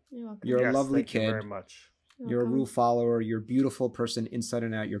show. You're welcome. You're a lovely kid. Thank you very much. You're a rule follower. You're a beautiful person inside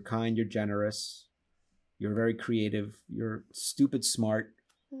and out. You're kind. You're generous. You're very creative. You're stupid smart.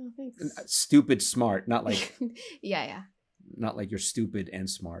 Oh, thanks. Stupid smart, not like yeah. Not like you're stupid and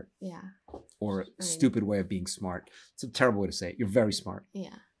smart. Yeah. Or a stupid way of being smart. It's a terrible way to say it. You're very smart.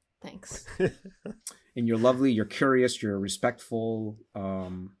 Yeah. Thanks. And you're lovely. You're curious. You're respectful.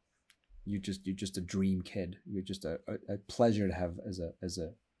 You're just a dream kid. You're just a pleasure to have as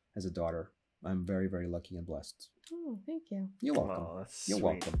a daughter. I'm very, very lucky and blessed. Oh, thank you. You're welcome. Oh, that's You're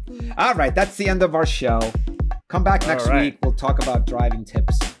sweet. welcome. All right, that's the end of our show. Come back next week. We'll talk about driving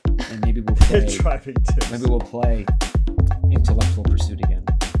tips, and maybe we'll play driving tips. Maybe we'll play Intellectual Pursuit again.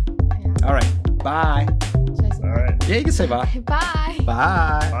 Yeah. All right. Bye. Should I say All right. Yeah, you can say bye. bye?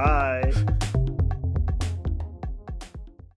 Bye. Bye. Bye.